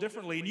verse a little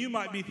differently, and you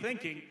might be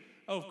thinking,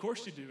 "Oh, of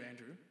course you do,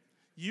 Andrew.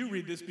 You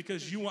read this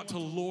because you want to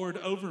lord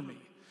over me.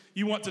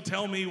 You want to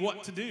tell me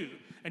what to do,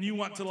 and you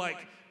want to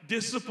like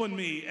discipline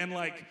me and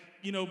like,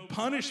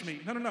 punish me."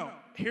 No.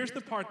 Here's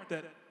the part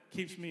that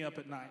keeps me up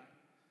at night.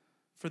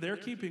 For they're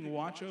keeping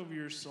watch over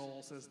your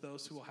souls as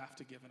those who will have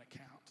to give an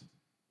account.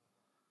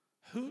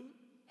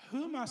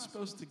 Who am I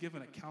supposed to give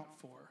an account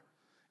for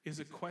is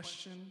a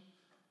question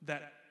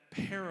that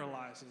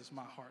paralyzes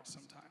my heart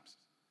sometimes.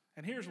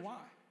 And here's why.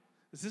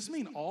 Does this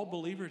mean all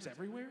believers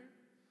everywhere?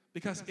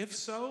 Because if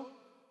so,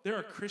 there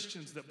are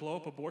Christians that blow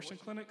up abortion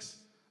clinics.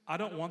 I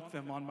don't want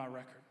them on my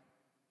record.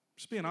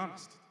 Just being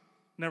honest.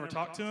 Never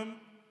talked to them.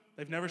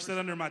 They've never sat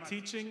under my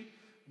teaching.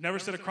 Never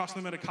sat across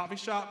from them at a coffee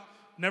shop.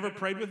 Never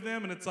prayed with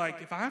them. And it's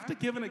like, if I have to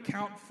give an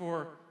account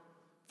for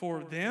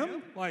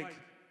them, like,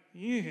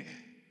 yeah.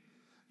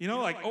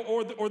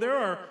 Or there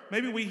are,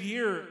 maybe we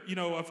hear,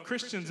 of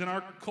Christians in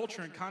our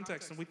culture and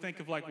context, and we think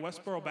of like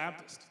Westboro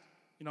Baptist,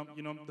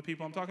 the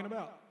people I'm talking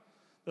about.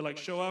 They like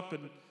show up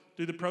and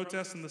do the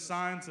protests and the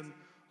signs and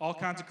all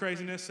kinds of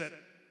craziness at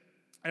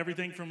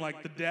everything from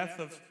like the death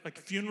of like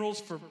funerals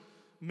for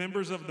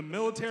members of the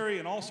military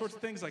and all sorts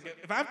of things. Like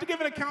if I have to give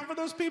an account for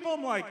those people,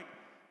 I'm like,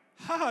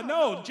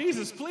 no,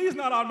 Jesus, please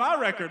not on my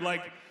record.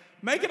 Like,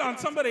 make it on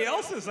somebody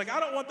else's. Like, I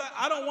don't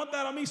want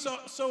that on me.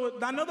 So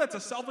I know that's a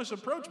selfish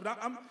approach, but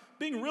I'm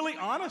being really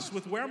honest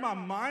with where my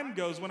mind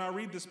goes when I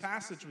read this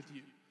passage with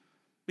you.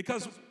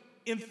 Because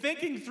in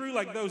thinking through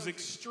like those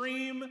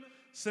extreme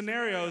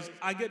scenarios,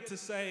 I get to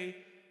say,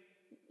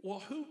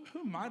 well,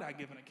 who might I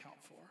give an account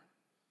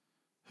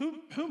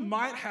for? Who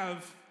might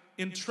have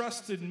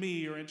entrusted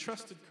me or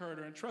entrusted Kurt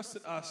or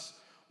entrusted us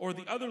or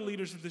the other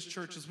leaders of this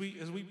church as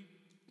we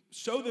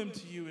show them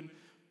to you and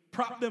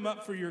prop them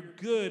up for your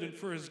good and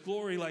for his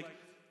glory? Like,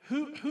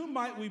 who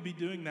might we be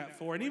doing that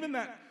for? And even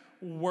that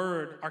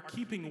word, our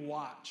keeping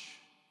watch.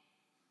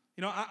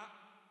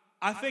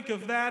 I think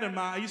of that, and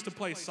I used to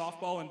play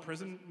softball in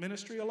prison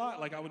ministry a lot.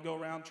 Like, I would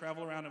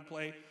travel around and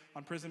play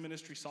on prison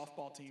ministry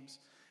softball teams.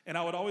 And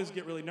I would always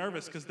get really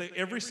nervous because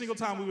every single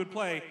time we would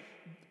play,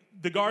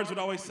 the guards would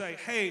always say,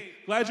 "Hey,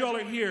 glad y'all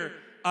are here.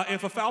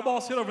 If a foul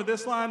ball's hit over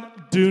this line,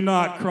 do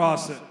not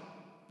cross it."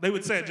 They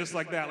would say it just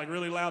like that, like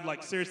really loud,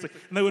 like seriously.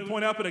 And they would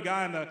point up at a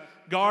guy in the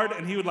guard,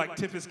 and he would like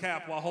tip his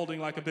cap while holding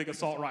like a big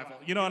assault rifle.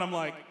 And I'm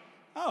like,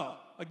 oh,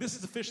 like this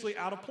is officially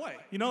out of play.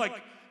 Like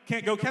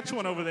can't go catch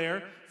one over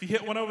there. If you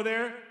hit one over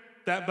there,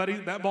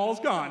 that ball's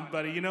gone,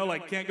 buddy.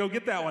 Like can't go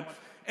get that one.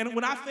 And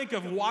when I think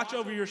of watch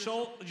over your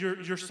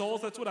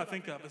souls, that's what I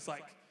think of. It's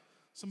like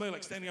somebody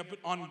like standing up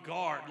on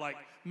guard, like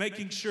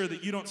making sure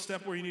that you don't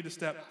step where you need to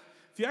step.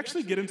 If you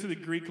actually get into the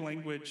Greek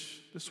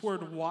language, this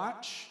word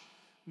watch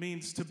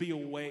means to be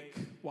awake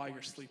while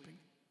you're sleeping.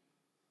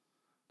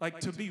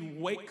 Like to be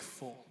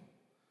wakeful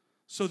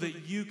so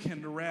that you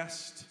can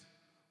rest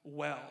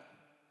well.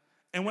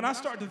 And when I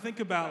start to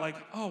think about like,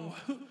 oh,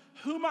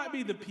 who might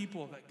be the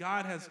people that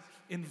God has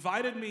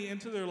invited me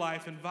into their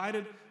life,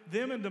 invited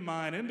them into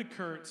mine, into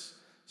Kurt's,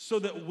 so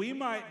that we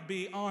might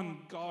be on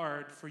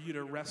guard for you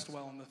to rest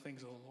well in the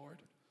things of the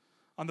Lord.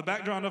 On the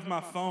background of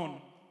my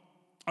phone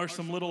are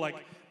some little like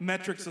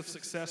metrics of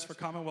success for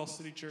Commonwealth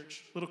City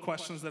Church, little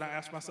questions that I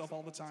ask myself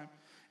all the time.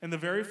 And the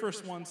very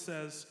first one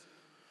says,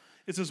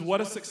 what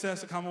does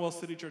success at Commonwealth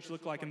City Church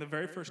look like? And the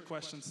very first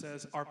question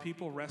says, are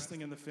people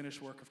resting in the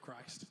finished work of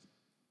Christ?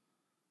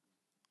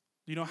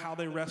 Do you know how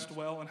they rest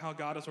well and how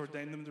God has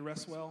ordained them to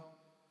rest well?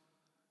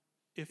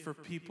 If for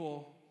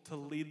people to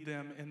lead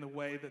them in the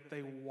way that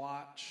they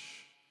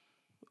watch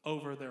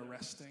over their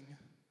resting,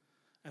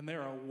 and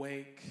they're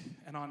awake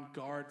and on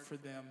guard for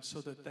them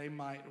so that they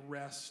might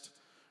rest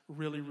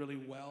really, really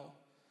well.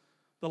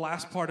 The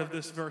last part of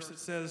this verse, it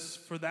says,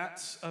 for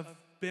that's of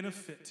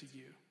benefit to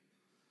you.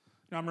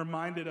 Now, I'm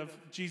reminded of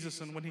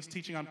Jesus and when he's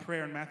teaching on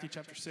prayer in Matthew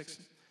chapter 6.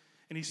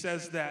 And he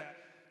says that,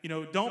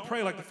 don't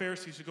pray like the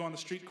Pharisees who go on the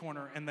street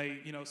corner and they,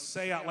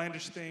 say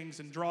outlandish things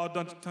and draw a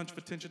bunch of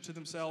attention to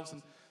themselves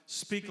and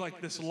speak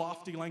like this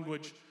lofty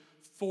language.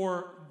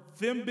 For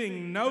them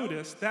being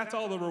noticed, that's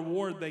all the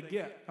reward they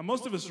get. Now,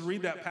 most of us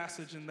read that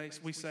passage and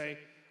we say,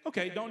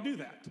 okay, don't do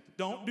that.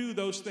 Don't do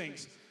those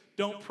things.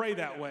 Don't pray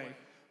that way.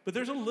 But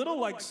there's a little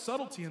like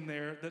subtlety in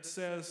there that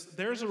says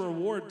there's a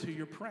reward to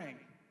your praying.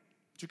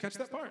 Did you catch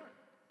that part?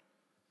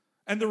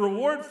 And the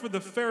reward for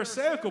the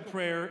Pharisaical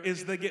prayer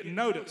is they get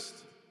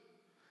noticed.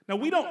 Now,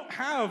 we don't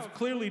have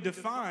clearly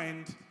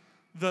defined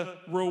the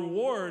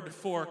reward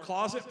for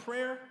closet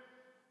prayer,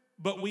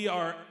 but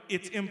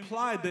it's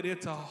implied that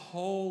it's a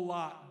whole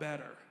lot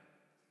better.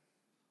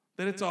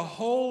 That it's a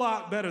whole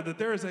lot better, that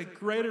there is a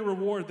greater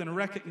reward than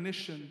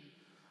recognition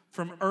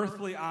from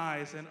earthly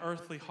eyes and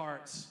earthly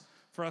hearts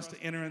for us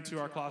to enter into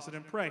our closet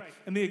and pray.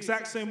 In the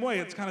exact same way,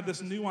 it's kind of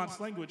this nuanced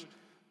language.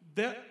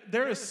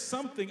 There is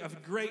something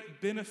of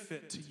great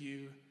benefit to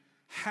you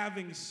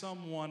having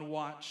someone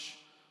watch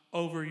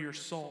over your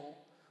soul.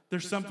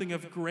 There's something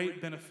of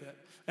great benefit.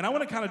 And I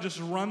want to kind of just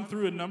run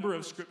through a number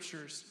of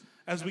scriptures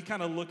as we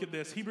kind of look at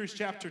this. Hebrews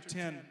chapter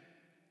 10,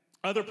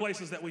 other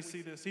places that we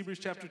see this. Hebrews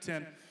chapter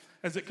 10,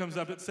 as it comes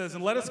up, it says,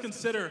 "And let us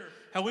consider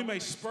how we may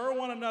spur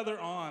one another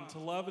on to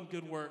love and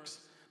good works,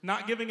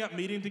 not giving up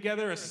meeting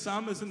together as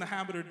some is in the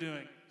habit of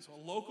doing." So a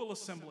local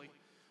assembly,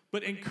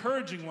 but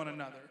encouraging one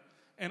another.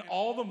 And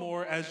all the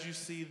more as you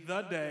see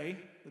the day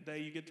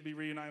you get to be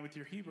reunited with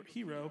your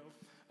hero,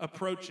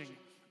 approaching.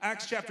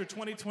 Acts chapter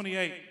 20,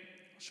 28.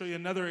 I'll show you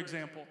another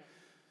example.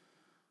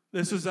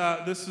 This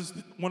is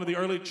one of the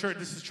early church.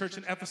 This is church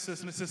in Ephesus,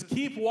 and it says,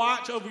 "Keep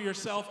watch over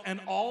yourself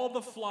and all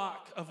the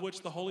flock of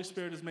which the Holy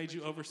Spirit has made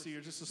you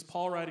overseers." This is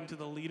Paul writing to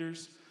the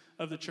leaders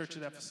of the church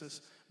at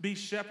Ephesus. "Be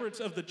shepherds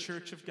of the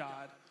church of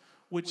God,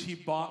 which he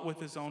bought with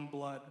his own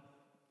blood."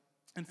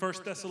 In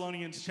 1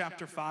 Thessalonians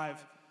chapter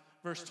 5,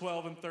 verse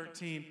 12 and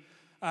 13,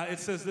 it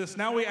says this,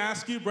 "Now we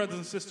ask you, brothers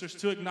and sisters,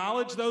 to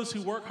acknowledge those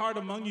who work hard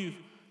among you,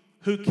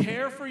 who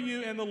care for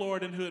you in the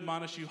Lord and who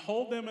admonish you.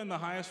 Hold them in the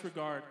highest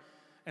regard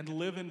and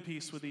live in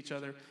peace with each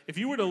other." If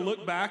you were to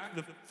look back,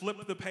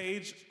 flip the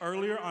page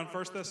earlier on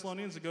 1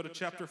 Thessalonians and go to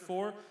chapter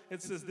 4,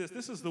 it says this.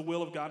 This is the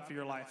will of God for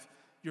your life,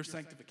 your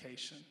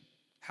sanctification.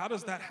 How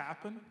does that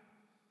happen?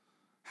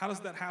 How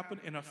does that happen?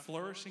 In a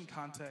flourishing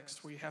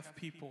context where you have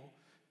people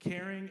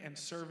caring and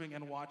serving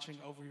and watching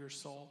over your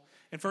soul.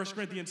 In 1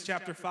 Corinthians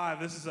chapter 5,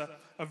 this is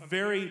a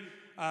very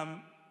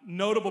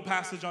notable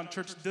passage on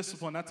church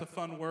discipline. That's a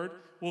fun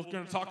word. We're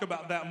going to talk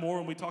about that more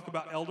when we talk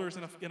about elders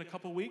in a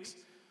couple weeks.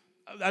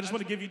 I just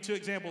want to give you two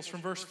examples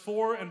from verse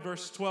 4 and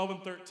verse 12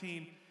 and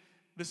 13.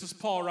 This is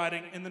Paul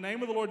writing, "In the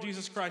name of the Lord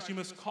Jesus Christ, you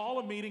must call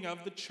a meeting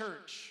of the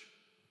church."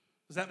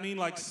 Does that mean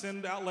like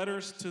send out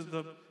letters to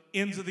the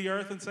ends of the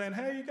earth and saying,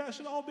 "Hey, you guys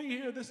should all be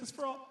here. This is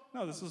for all"?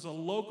 No, this is a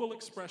local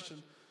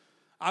expression.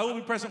 "I will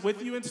be present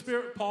with you in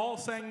spirit," Paul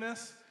saying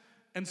this,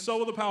 "and so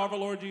will the power of our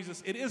Lord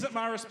Jesus. It isn't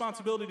my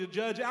responsibility to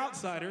judge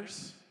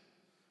outsiders,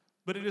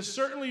 but it is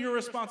certainly your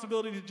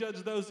responsibility to judge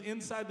those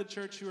inside the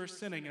church who are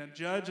sinning." And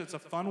judge, it's a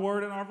fun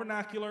word in our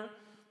vernacular,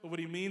 but what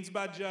he means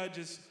by judge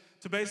is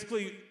to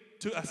basically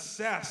to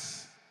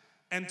assess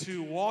and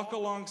to walk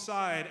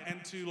alongside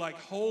and to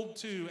hold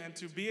to and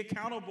to be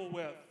accountable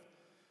with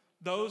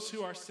those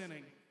who are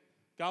sinning.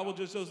 God will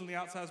judge those on the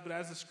outsides, but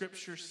as the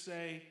scriptures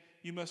say,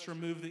 you must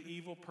remove the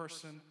evil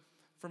person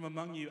from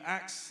among you.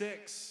 Acts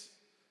 6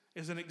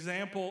 is an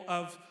example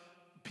of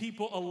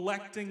people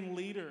electing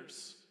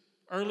leaders.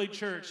 Early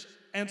church.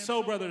 "And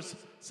so, brothers,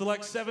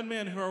 select 7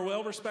 men who are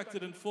well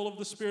respected and full of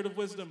the spirit of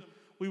wisdom.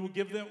 We will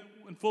give them,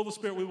 and full of the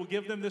spirit, we will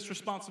give them this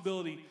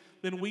responsibility.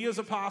 Then we as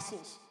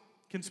apostles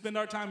can spend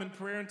our time in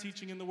prayer and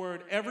teaching in the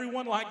word."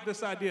 Everyone liked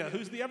this idea.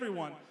 Who's the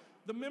everyone?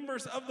 The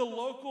members of the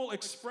local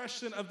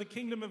expression of the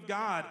kingdom of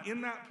God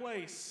in that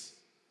place.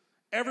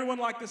 Everyone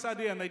liked this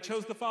idea, and they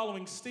chose the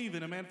following: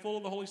 Stephen, a man full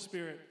of the Holy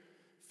Spirit;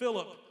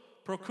 Philip,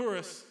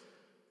 Prochorus,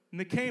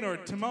 Nicanor,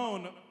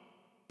 Timon,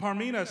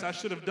 Parmenas, I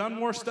should have done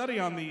more study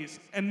on these,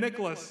 and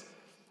Nicholas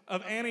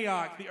of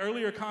Antioch, the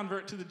earlier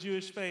convert to the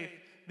Jewish faith.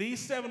 These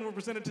 7 were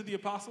presented to the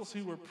apostles,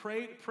 who were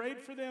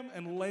prayed for them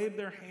and laid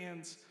their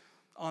hands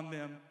on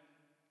them.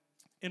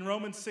 In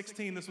Romans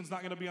 16, this one's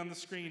not going to be on the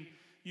screen,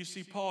 you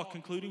see Paul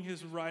concluding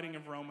his writing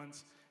of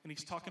Romans, and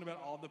he's talking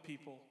about all the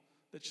people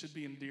that should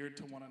be endeared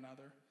to one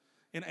another.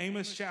 In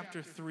Amos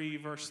chapter 3,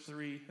 verse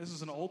 3, this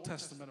is an Old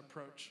Testament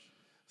approach,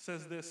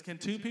 says this: "Can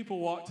 2 people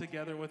walk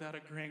together without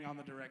agreeing on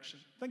the direction?"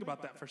 Think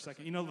about that for a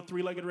second. You know the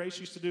 3-legged race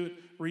you used to do at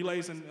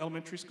relays in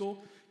elementary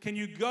school? Can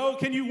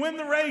you win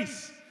the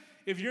race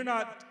if you're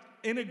not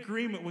in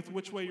agreement with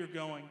which way you're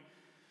going?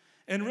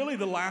 And really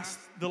the last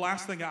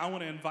thing I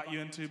want to invite you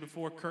into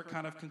before Kirk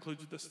kind of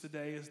concludes with us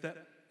today is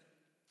that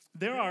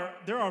there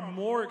are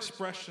more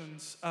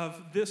expressions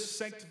of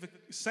this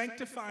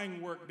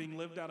sanctifying work being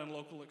lived out in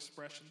local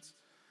expressions.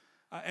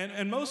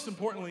 And most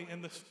importantly,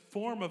 in the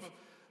form of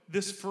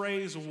this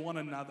phrase, one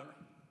another,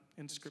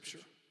 in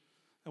Scripture.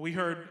 And we've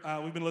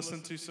been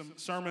listening to some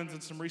sermons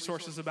and some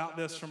resources about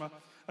this from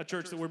a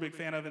church that we're a big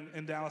fan of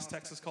in Dallas,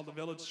 Texas, called the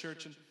Village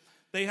Church. And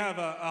they have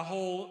a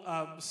whole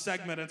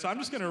segment. And so I'm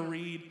just going to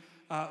read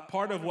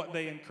part of what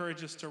they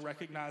encourage us to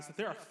recognize, that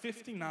there are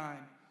 59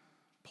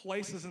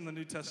 places in the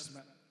New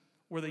Testament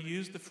where they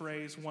use the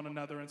phrase one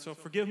another. And so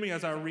forgive me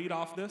as I read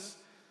off this,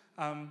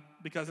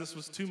 because this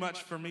was too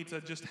much for me to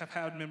just have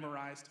had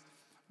memorized.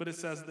 But it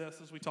says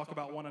this as we talk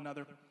about one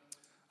another.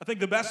 I think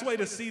the best way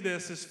to see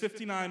this is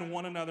 59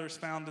 one another's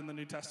found in the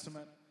New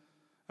Testament.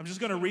 I'm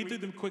just going to read through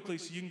them quickly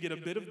so you can get a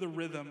bit of the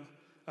rhythm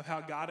of how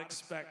God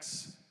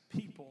expects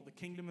people, the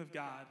kingdom of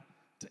God,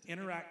 to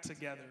interact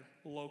together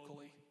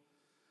locally.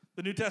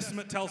 The New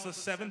Testament tells us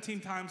 17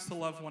 times to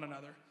love one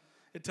another.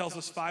 It tells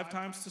us 5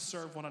 times to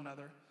serve one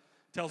another.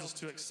 It tells us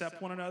to accept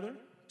one another,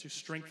 to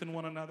strengthen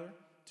one another,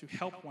 to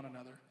help one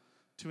another,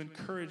 to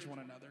encourage one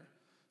another,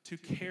 to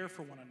care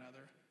for one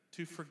another,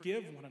 to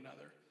forgive one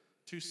another,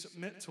 to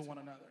submit to one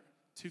another,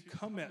 to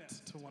commit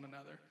to one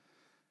another,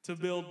 to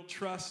build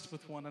trust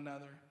with one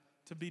another,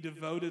 to be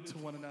devoted to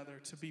one another,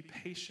 to be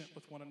patient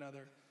with one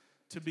another,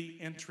 to be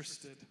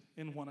interested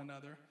in one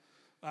another.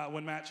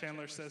 When Matt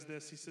Chandler says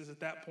this, he says at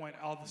that point,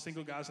 all the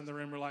single guys in the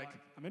room were like,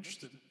 I'm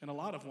interested in a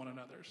lot of one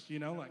another's,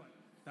 like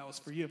that was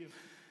for you.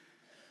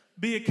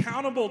 Be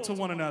accountable to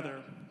one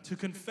another, to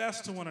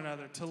confess to one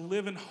another, to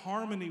live in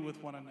harmony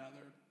with one another.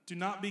 Do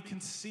not be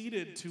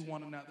conceited to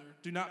one another.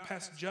 Do not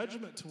pass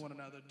judgment to one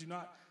another. Do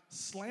not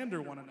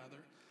slander one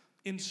another.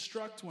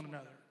 Instruct one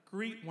another.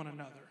 Greet one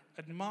another.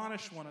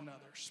 Admonish one another.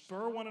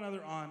 Spur one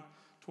another on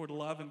toward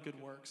love and good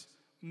works.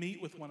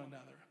 Meet with one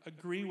another.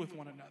 Agree with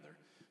one another.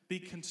 Be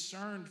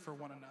concerned for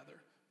one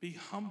another. Be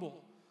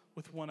humble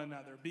with one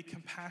another. Be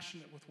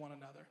compassionate with one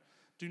another.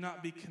 Do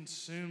not be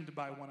consumed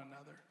by one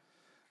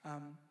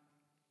another.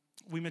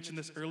 We mentioned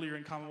this earlier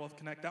in Commonwealth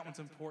Connect. That one's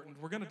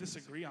important. We're going to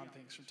disagree on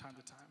things from time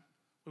to time.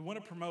 We want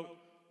to promote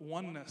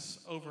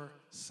oneness over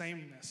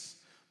sameness.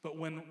 But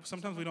when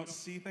sometimes we don't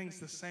see things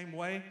the same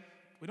way,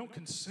 we don't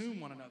consume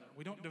one another.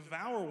 We don't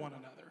devour one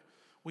another.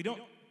 We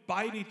don't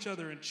bite each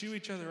other and chew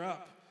each other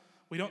up.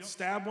 We don't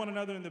stab one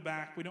another in the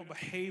back. We don't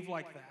behave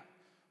like that.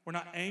 We're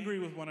not angry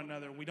with one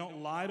another. We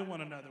don't lie to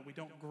one another. We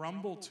don't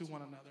grumble to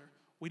one another.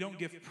 We don't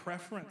give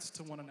preference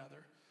to one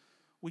another.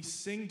 We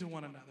sing to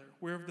one another.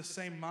 We're of the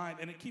same mind.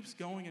 And it keeps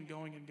going and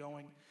going and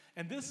going.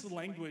 And this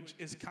language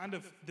is kind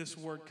of this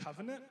word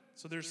covenant.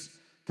 So there's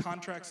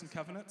contracts and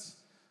covenants.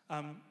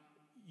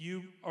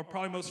 You are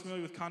probably most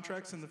familiar with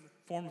contracts in the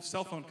form of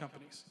cell phone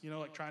companies.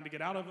 Like trying to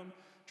get out of them,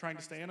 trying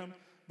to stay in them.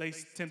 They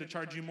tend to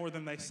charge you more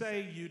than they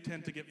say. You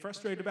tend to get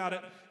frustrated about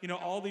it.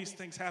 All these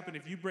things happen.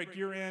 If you break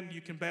your end, you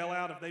can bail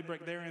out. If they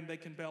break their end, they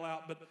can bail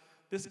out. But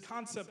this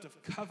concept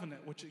of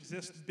covenant, which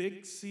exists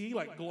big C,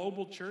 like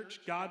global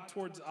church, God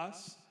towards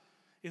us,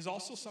 is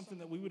also something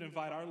that we would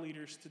invite our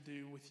leaders to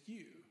do with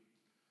you,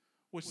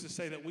 which is to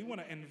say that we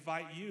want to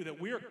invite you, that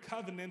we are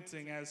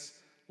covenanting as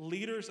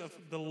leaders of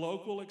the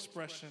local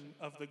expression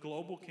of the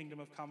global kingdom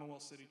of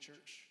Commonwealth City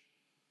Church.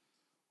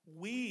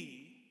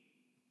 We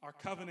are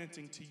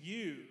covenanting to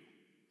you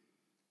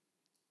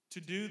to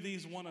do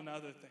these one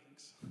another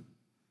things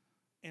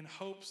in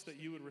hopes that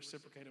you would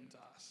reciprocate them to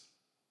us.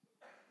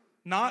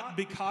 Not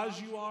because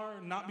you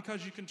are, not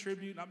because you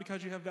contribute, not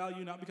because you have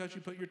value, not because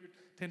you put your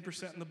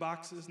 10% in the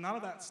boxes, none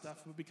of that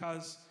stuff, but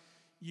because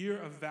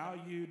you're a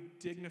valued,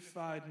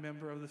 dignified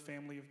member of the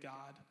family of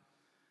God.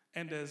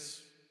 And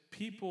as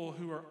people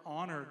who are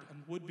honored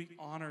and would be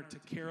honored to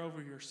care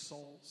over your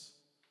souls,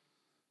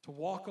 to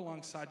walk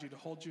alongside you, to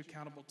hold you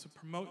accountable, to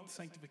promote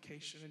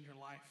sanctification in your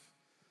life,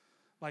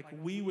 like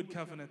we would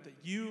covenant that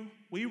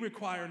we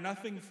require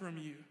nothing from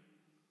you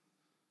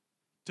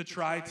to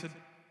try to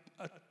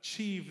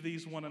achieve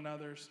these one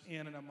another's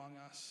in and among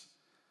us.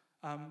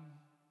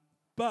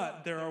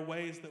 But there are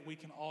ways that we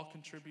can all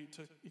contribute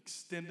to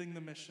extending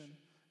the mission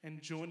and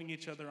joining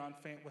each other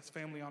with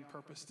family on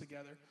purpose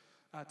together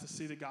to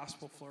see the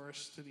gospel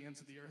flourish to the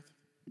ends of the earth.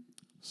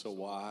 So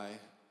why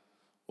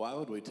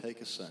would we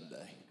take a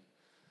Sunday,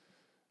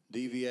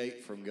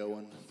 deviate from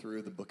going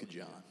through the book of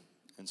John,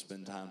 and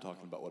spend time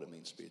talking about what it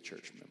means to be a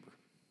church member?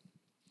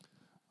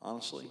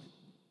 Honestly,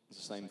 it's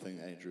the same thing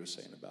that Andrew was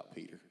saying about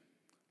Peter.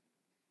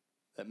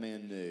 That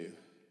man knew,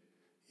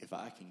 if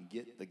I can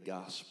get the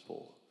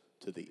gospel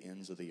to the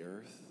ends of the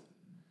earth,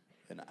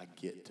 then I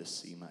get to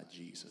see my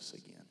Jesus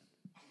again.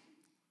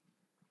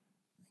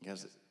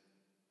 Guys,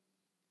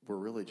 we're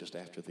really just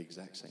after the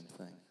exact same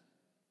thing.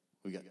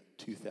 We got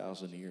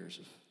 2,000 years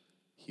of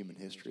human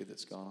history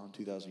that's gone on,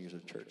 2,000 years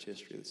of church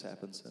history that's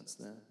happened since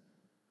then.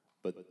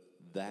 But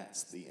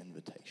that's the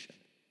invitation.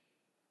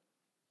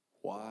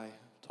 Why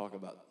talk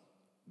about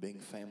being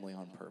family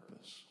on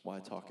purpose? Why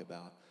talk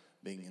about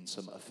being in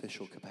some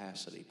official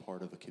capacity,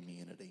 part of a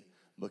community?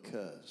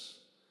 Because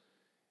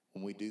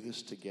when we do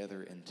this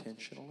together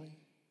intentionally,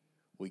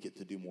 we get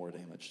to do more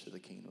damage to the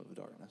kingdom of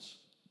darkness.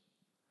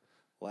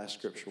 Last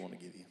scripture I want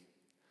to give you.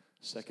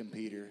 2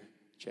 Peter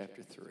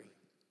chapter 3.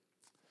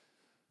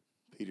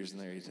 Peter's in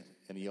there,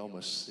 and you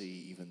almost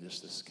see even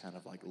just this kind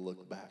of like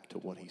look back to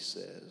what he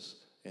says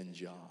in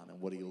John and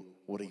what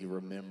he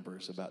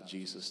remembers about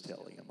Jesus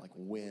telling him. Like,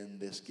 when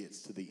this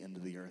gets to the end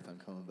of the earth, I'm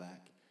coming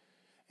back.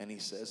 And he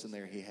says in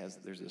there,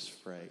 there's this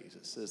phrase.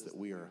 It says that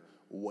we are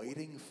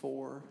waiting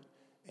for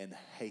and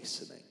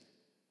hastening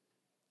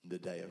the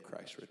day of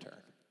Christ's return.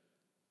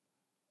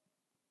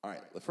 All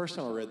right, the first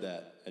time I read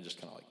that, I just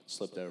kind of like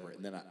slipped over it.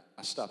 And then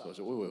I stopped. I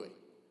said, wait.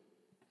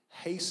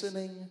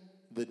 Hastening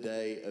the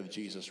day of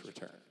Jesus'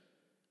 return.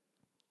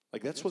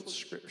 Like, that's what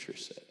Scripture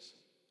says.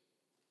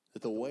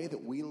 That the way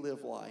that we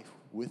live life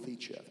with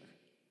each other,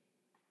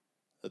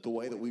 that the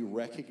way that we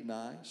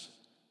recognize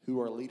who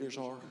our leaders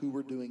are, who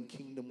we're doing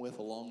kingdom with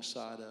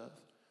alongside of,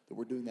 that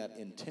we're doing that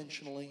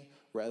intentionally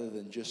rather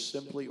than just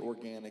simply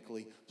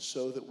organically,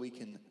 so that we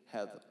can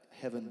have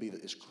heaven be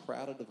as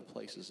crowded of a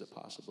place as it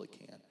possibly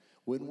can.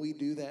 When we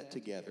do that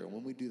together, and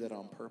when we do that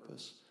on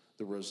purpose,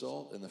 the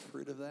result and the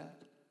fruit of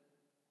that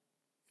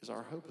is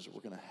our hope is that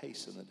we're going to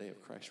hasten the day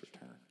of Christ's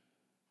return.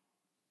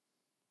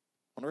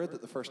 When I read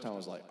that the first time, I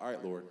was like, all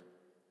right, Lord,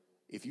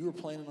 if you were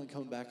planning on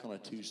coming back on a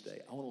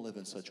Tuesday, I want to live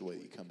in such a way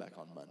that you come back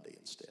on Monday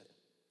instead.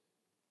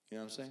 You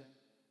know what I'm saying?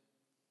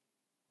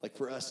 Like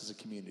for us as a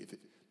community,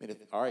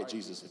 all right,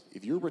 Jesus,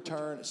 if your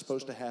return is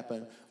supposed to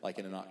happen like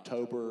in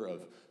October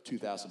of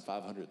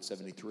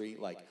 2573,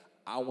 like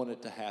I want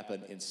it to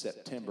happen in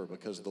September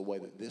because of the way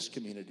that this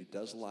community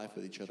does life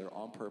with each other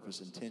on purpose,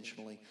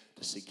 intentionally,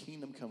 to see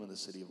kingdom come in the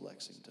city of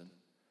Lexington.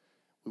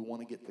 We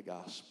want to get the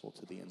gospel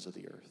to the ends of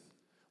the earth.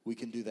 We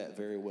can do that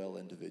very well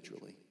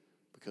individually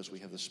because we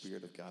have the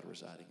Spirit of God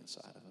residing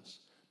inside of us.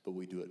 But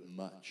we do it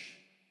much,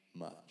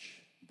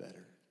 much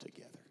better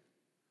together.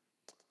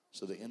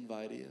 So the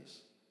invite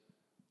is,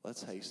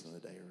 let's hasten the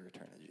day of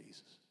return of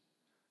Jesus.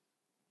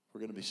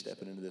 We're going to be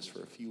stepping into this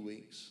for a few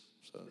weeks.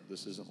 So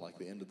this isn't like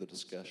the end of the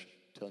discussion,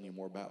 telling you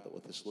more about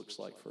what this looks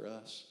like for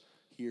us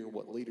here,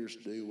 what leaders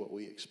do, what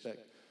we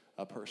expect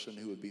a person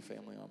who would be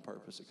family on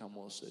purpose at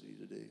Commonwealth City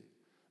to do.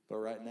 But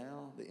right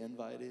now, the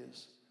invite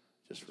is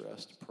just for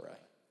us to pray.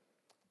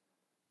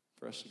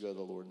 For us to go to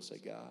the Lord and say,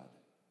 God,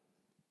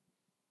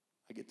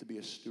 I get to be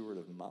a steward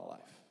of my life.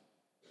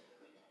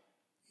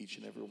 Each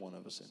and every one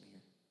of us in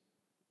here.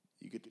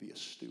 You get to be a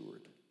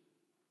steward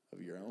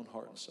of your own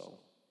heart and soul.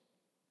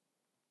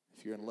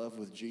 If you're in love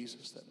with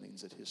Jesus, that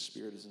means that his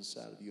Spirit is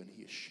inside of you and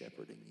he is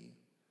shepherding you,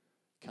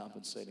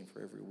 compensating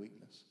for every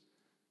weakness.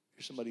 If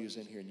you're somebody who's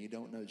in here and you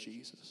don't know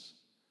Jesus,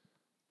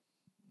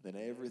 then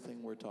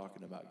everything we're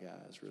talking about,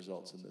 guys,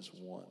 results in this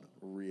one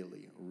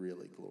really,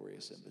 really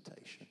glorious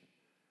invitation.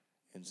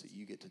 And so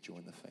you get to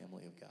join the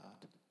family of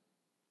God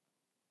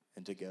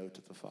and to go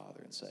to the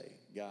Father and say,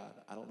 God,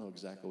 I don't know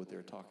exactly what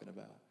they're talking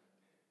about,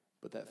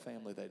 but that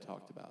family they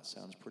talked about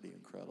sounds pretty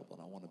incredible,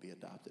 and I want to be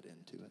adopted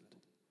into it.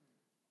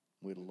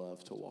 We'd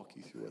love to walk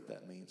you through what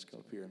that means. Come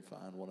up here and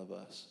find one of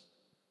us.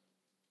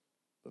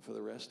 But for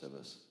the rest of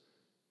us,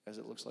 as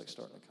it looks like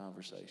starting a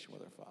conversation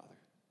with our Father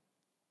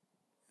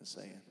and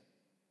saying,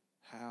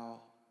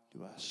 how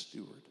do I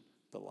steward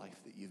the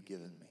life that you've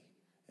given me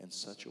in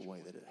such a way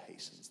that it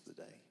hastens the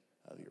day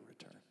of your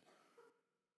return?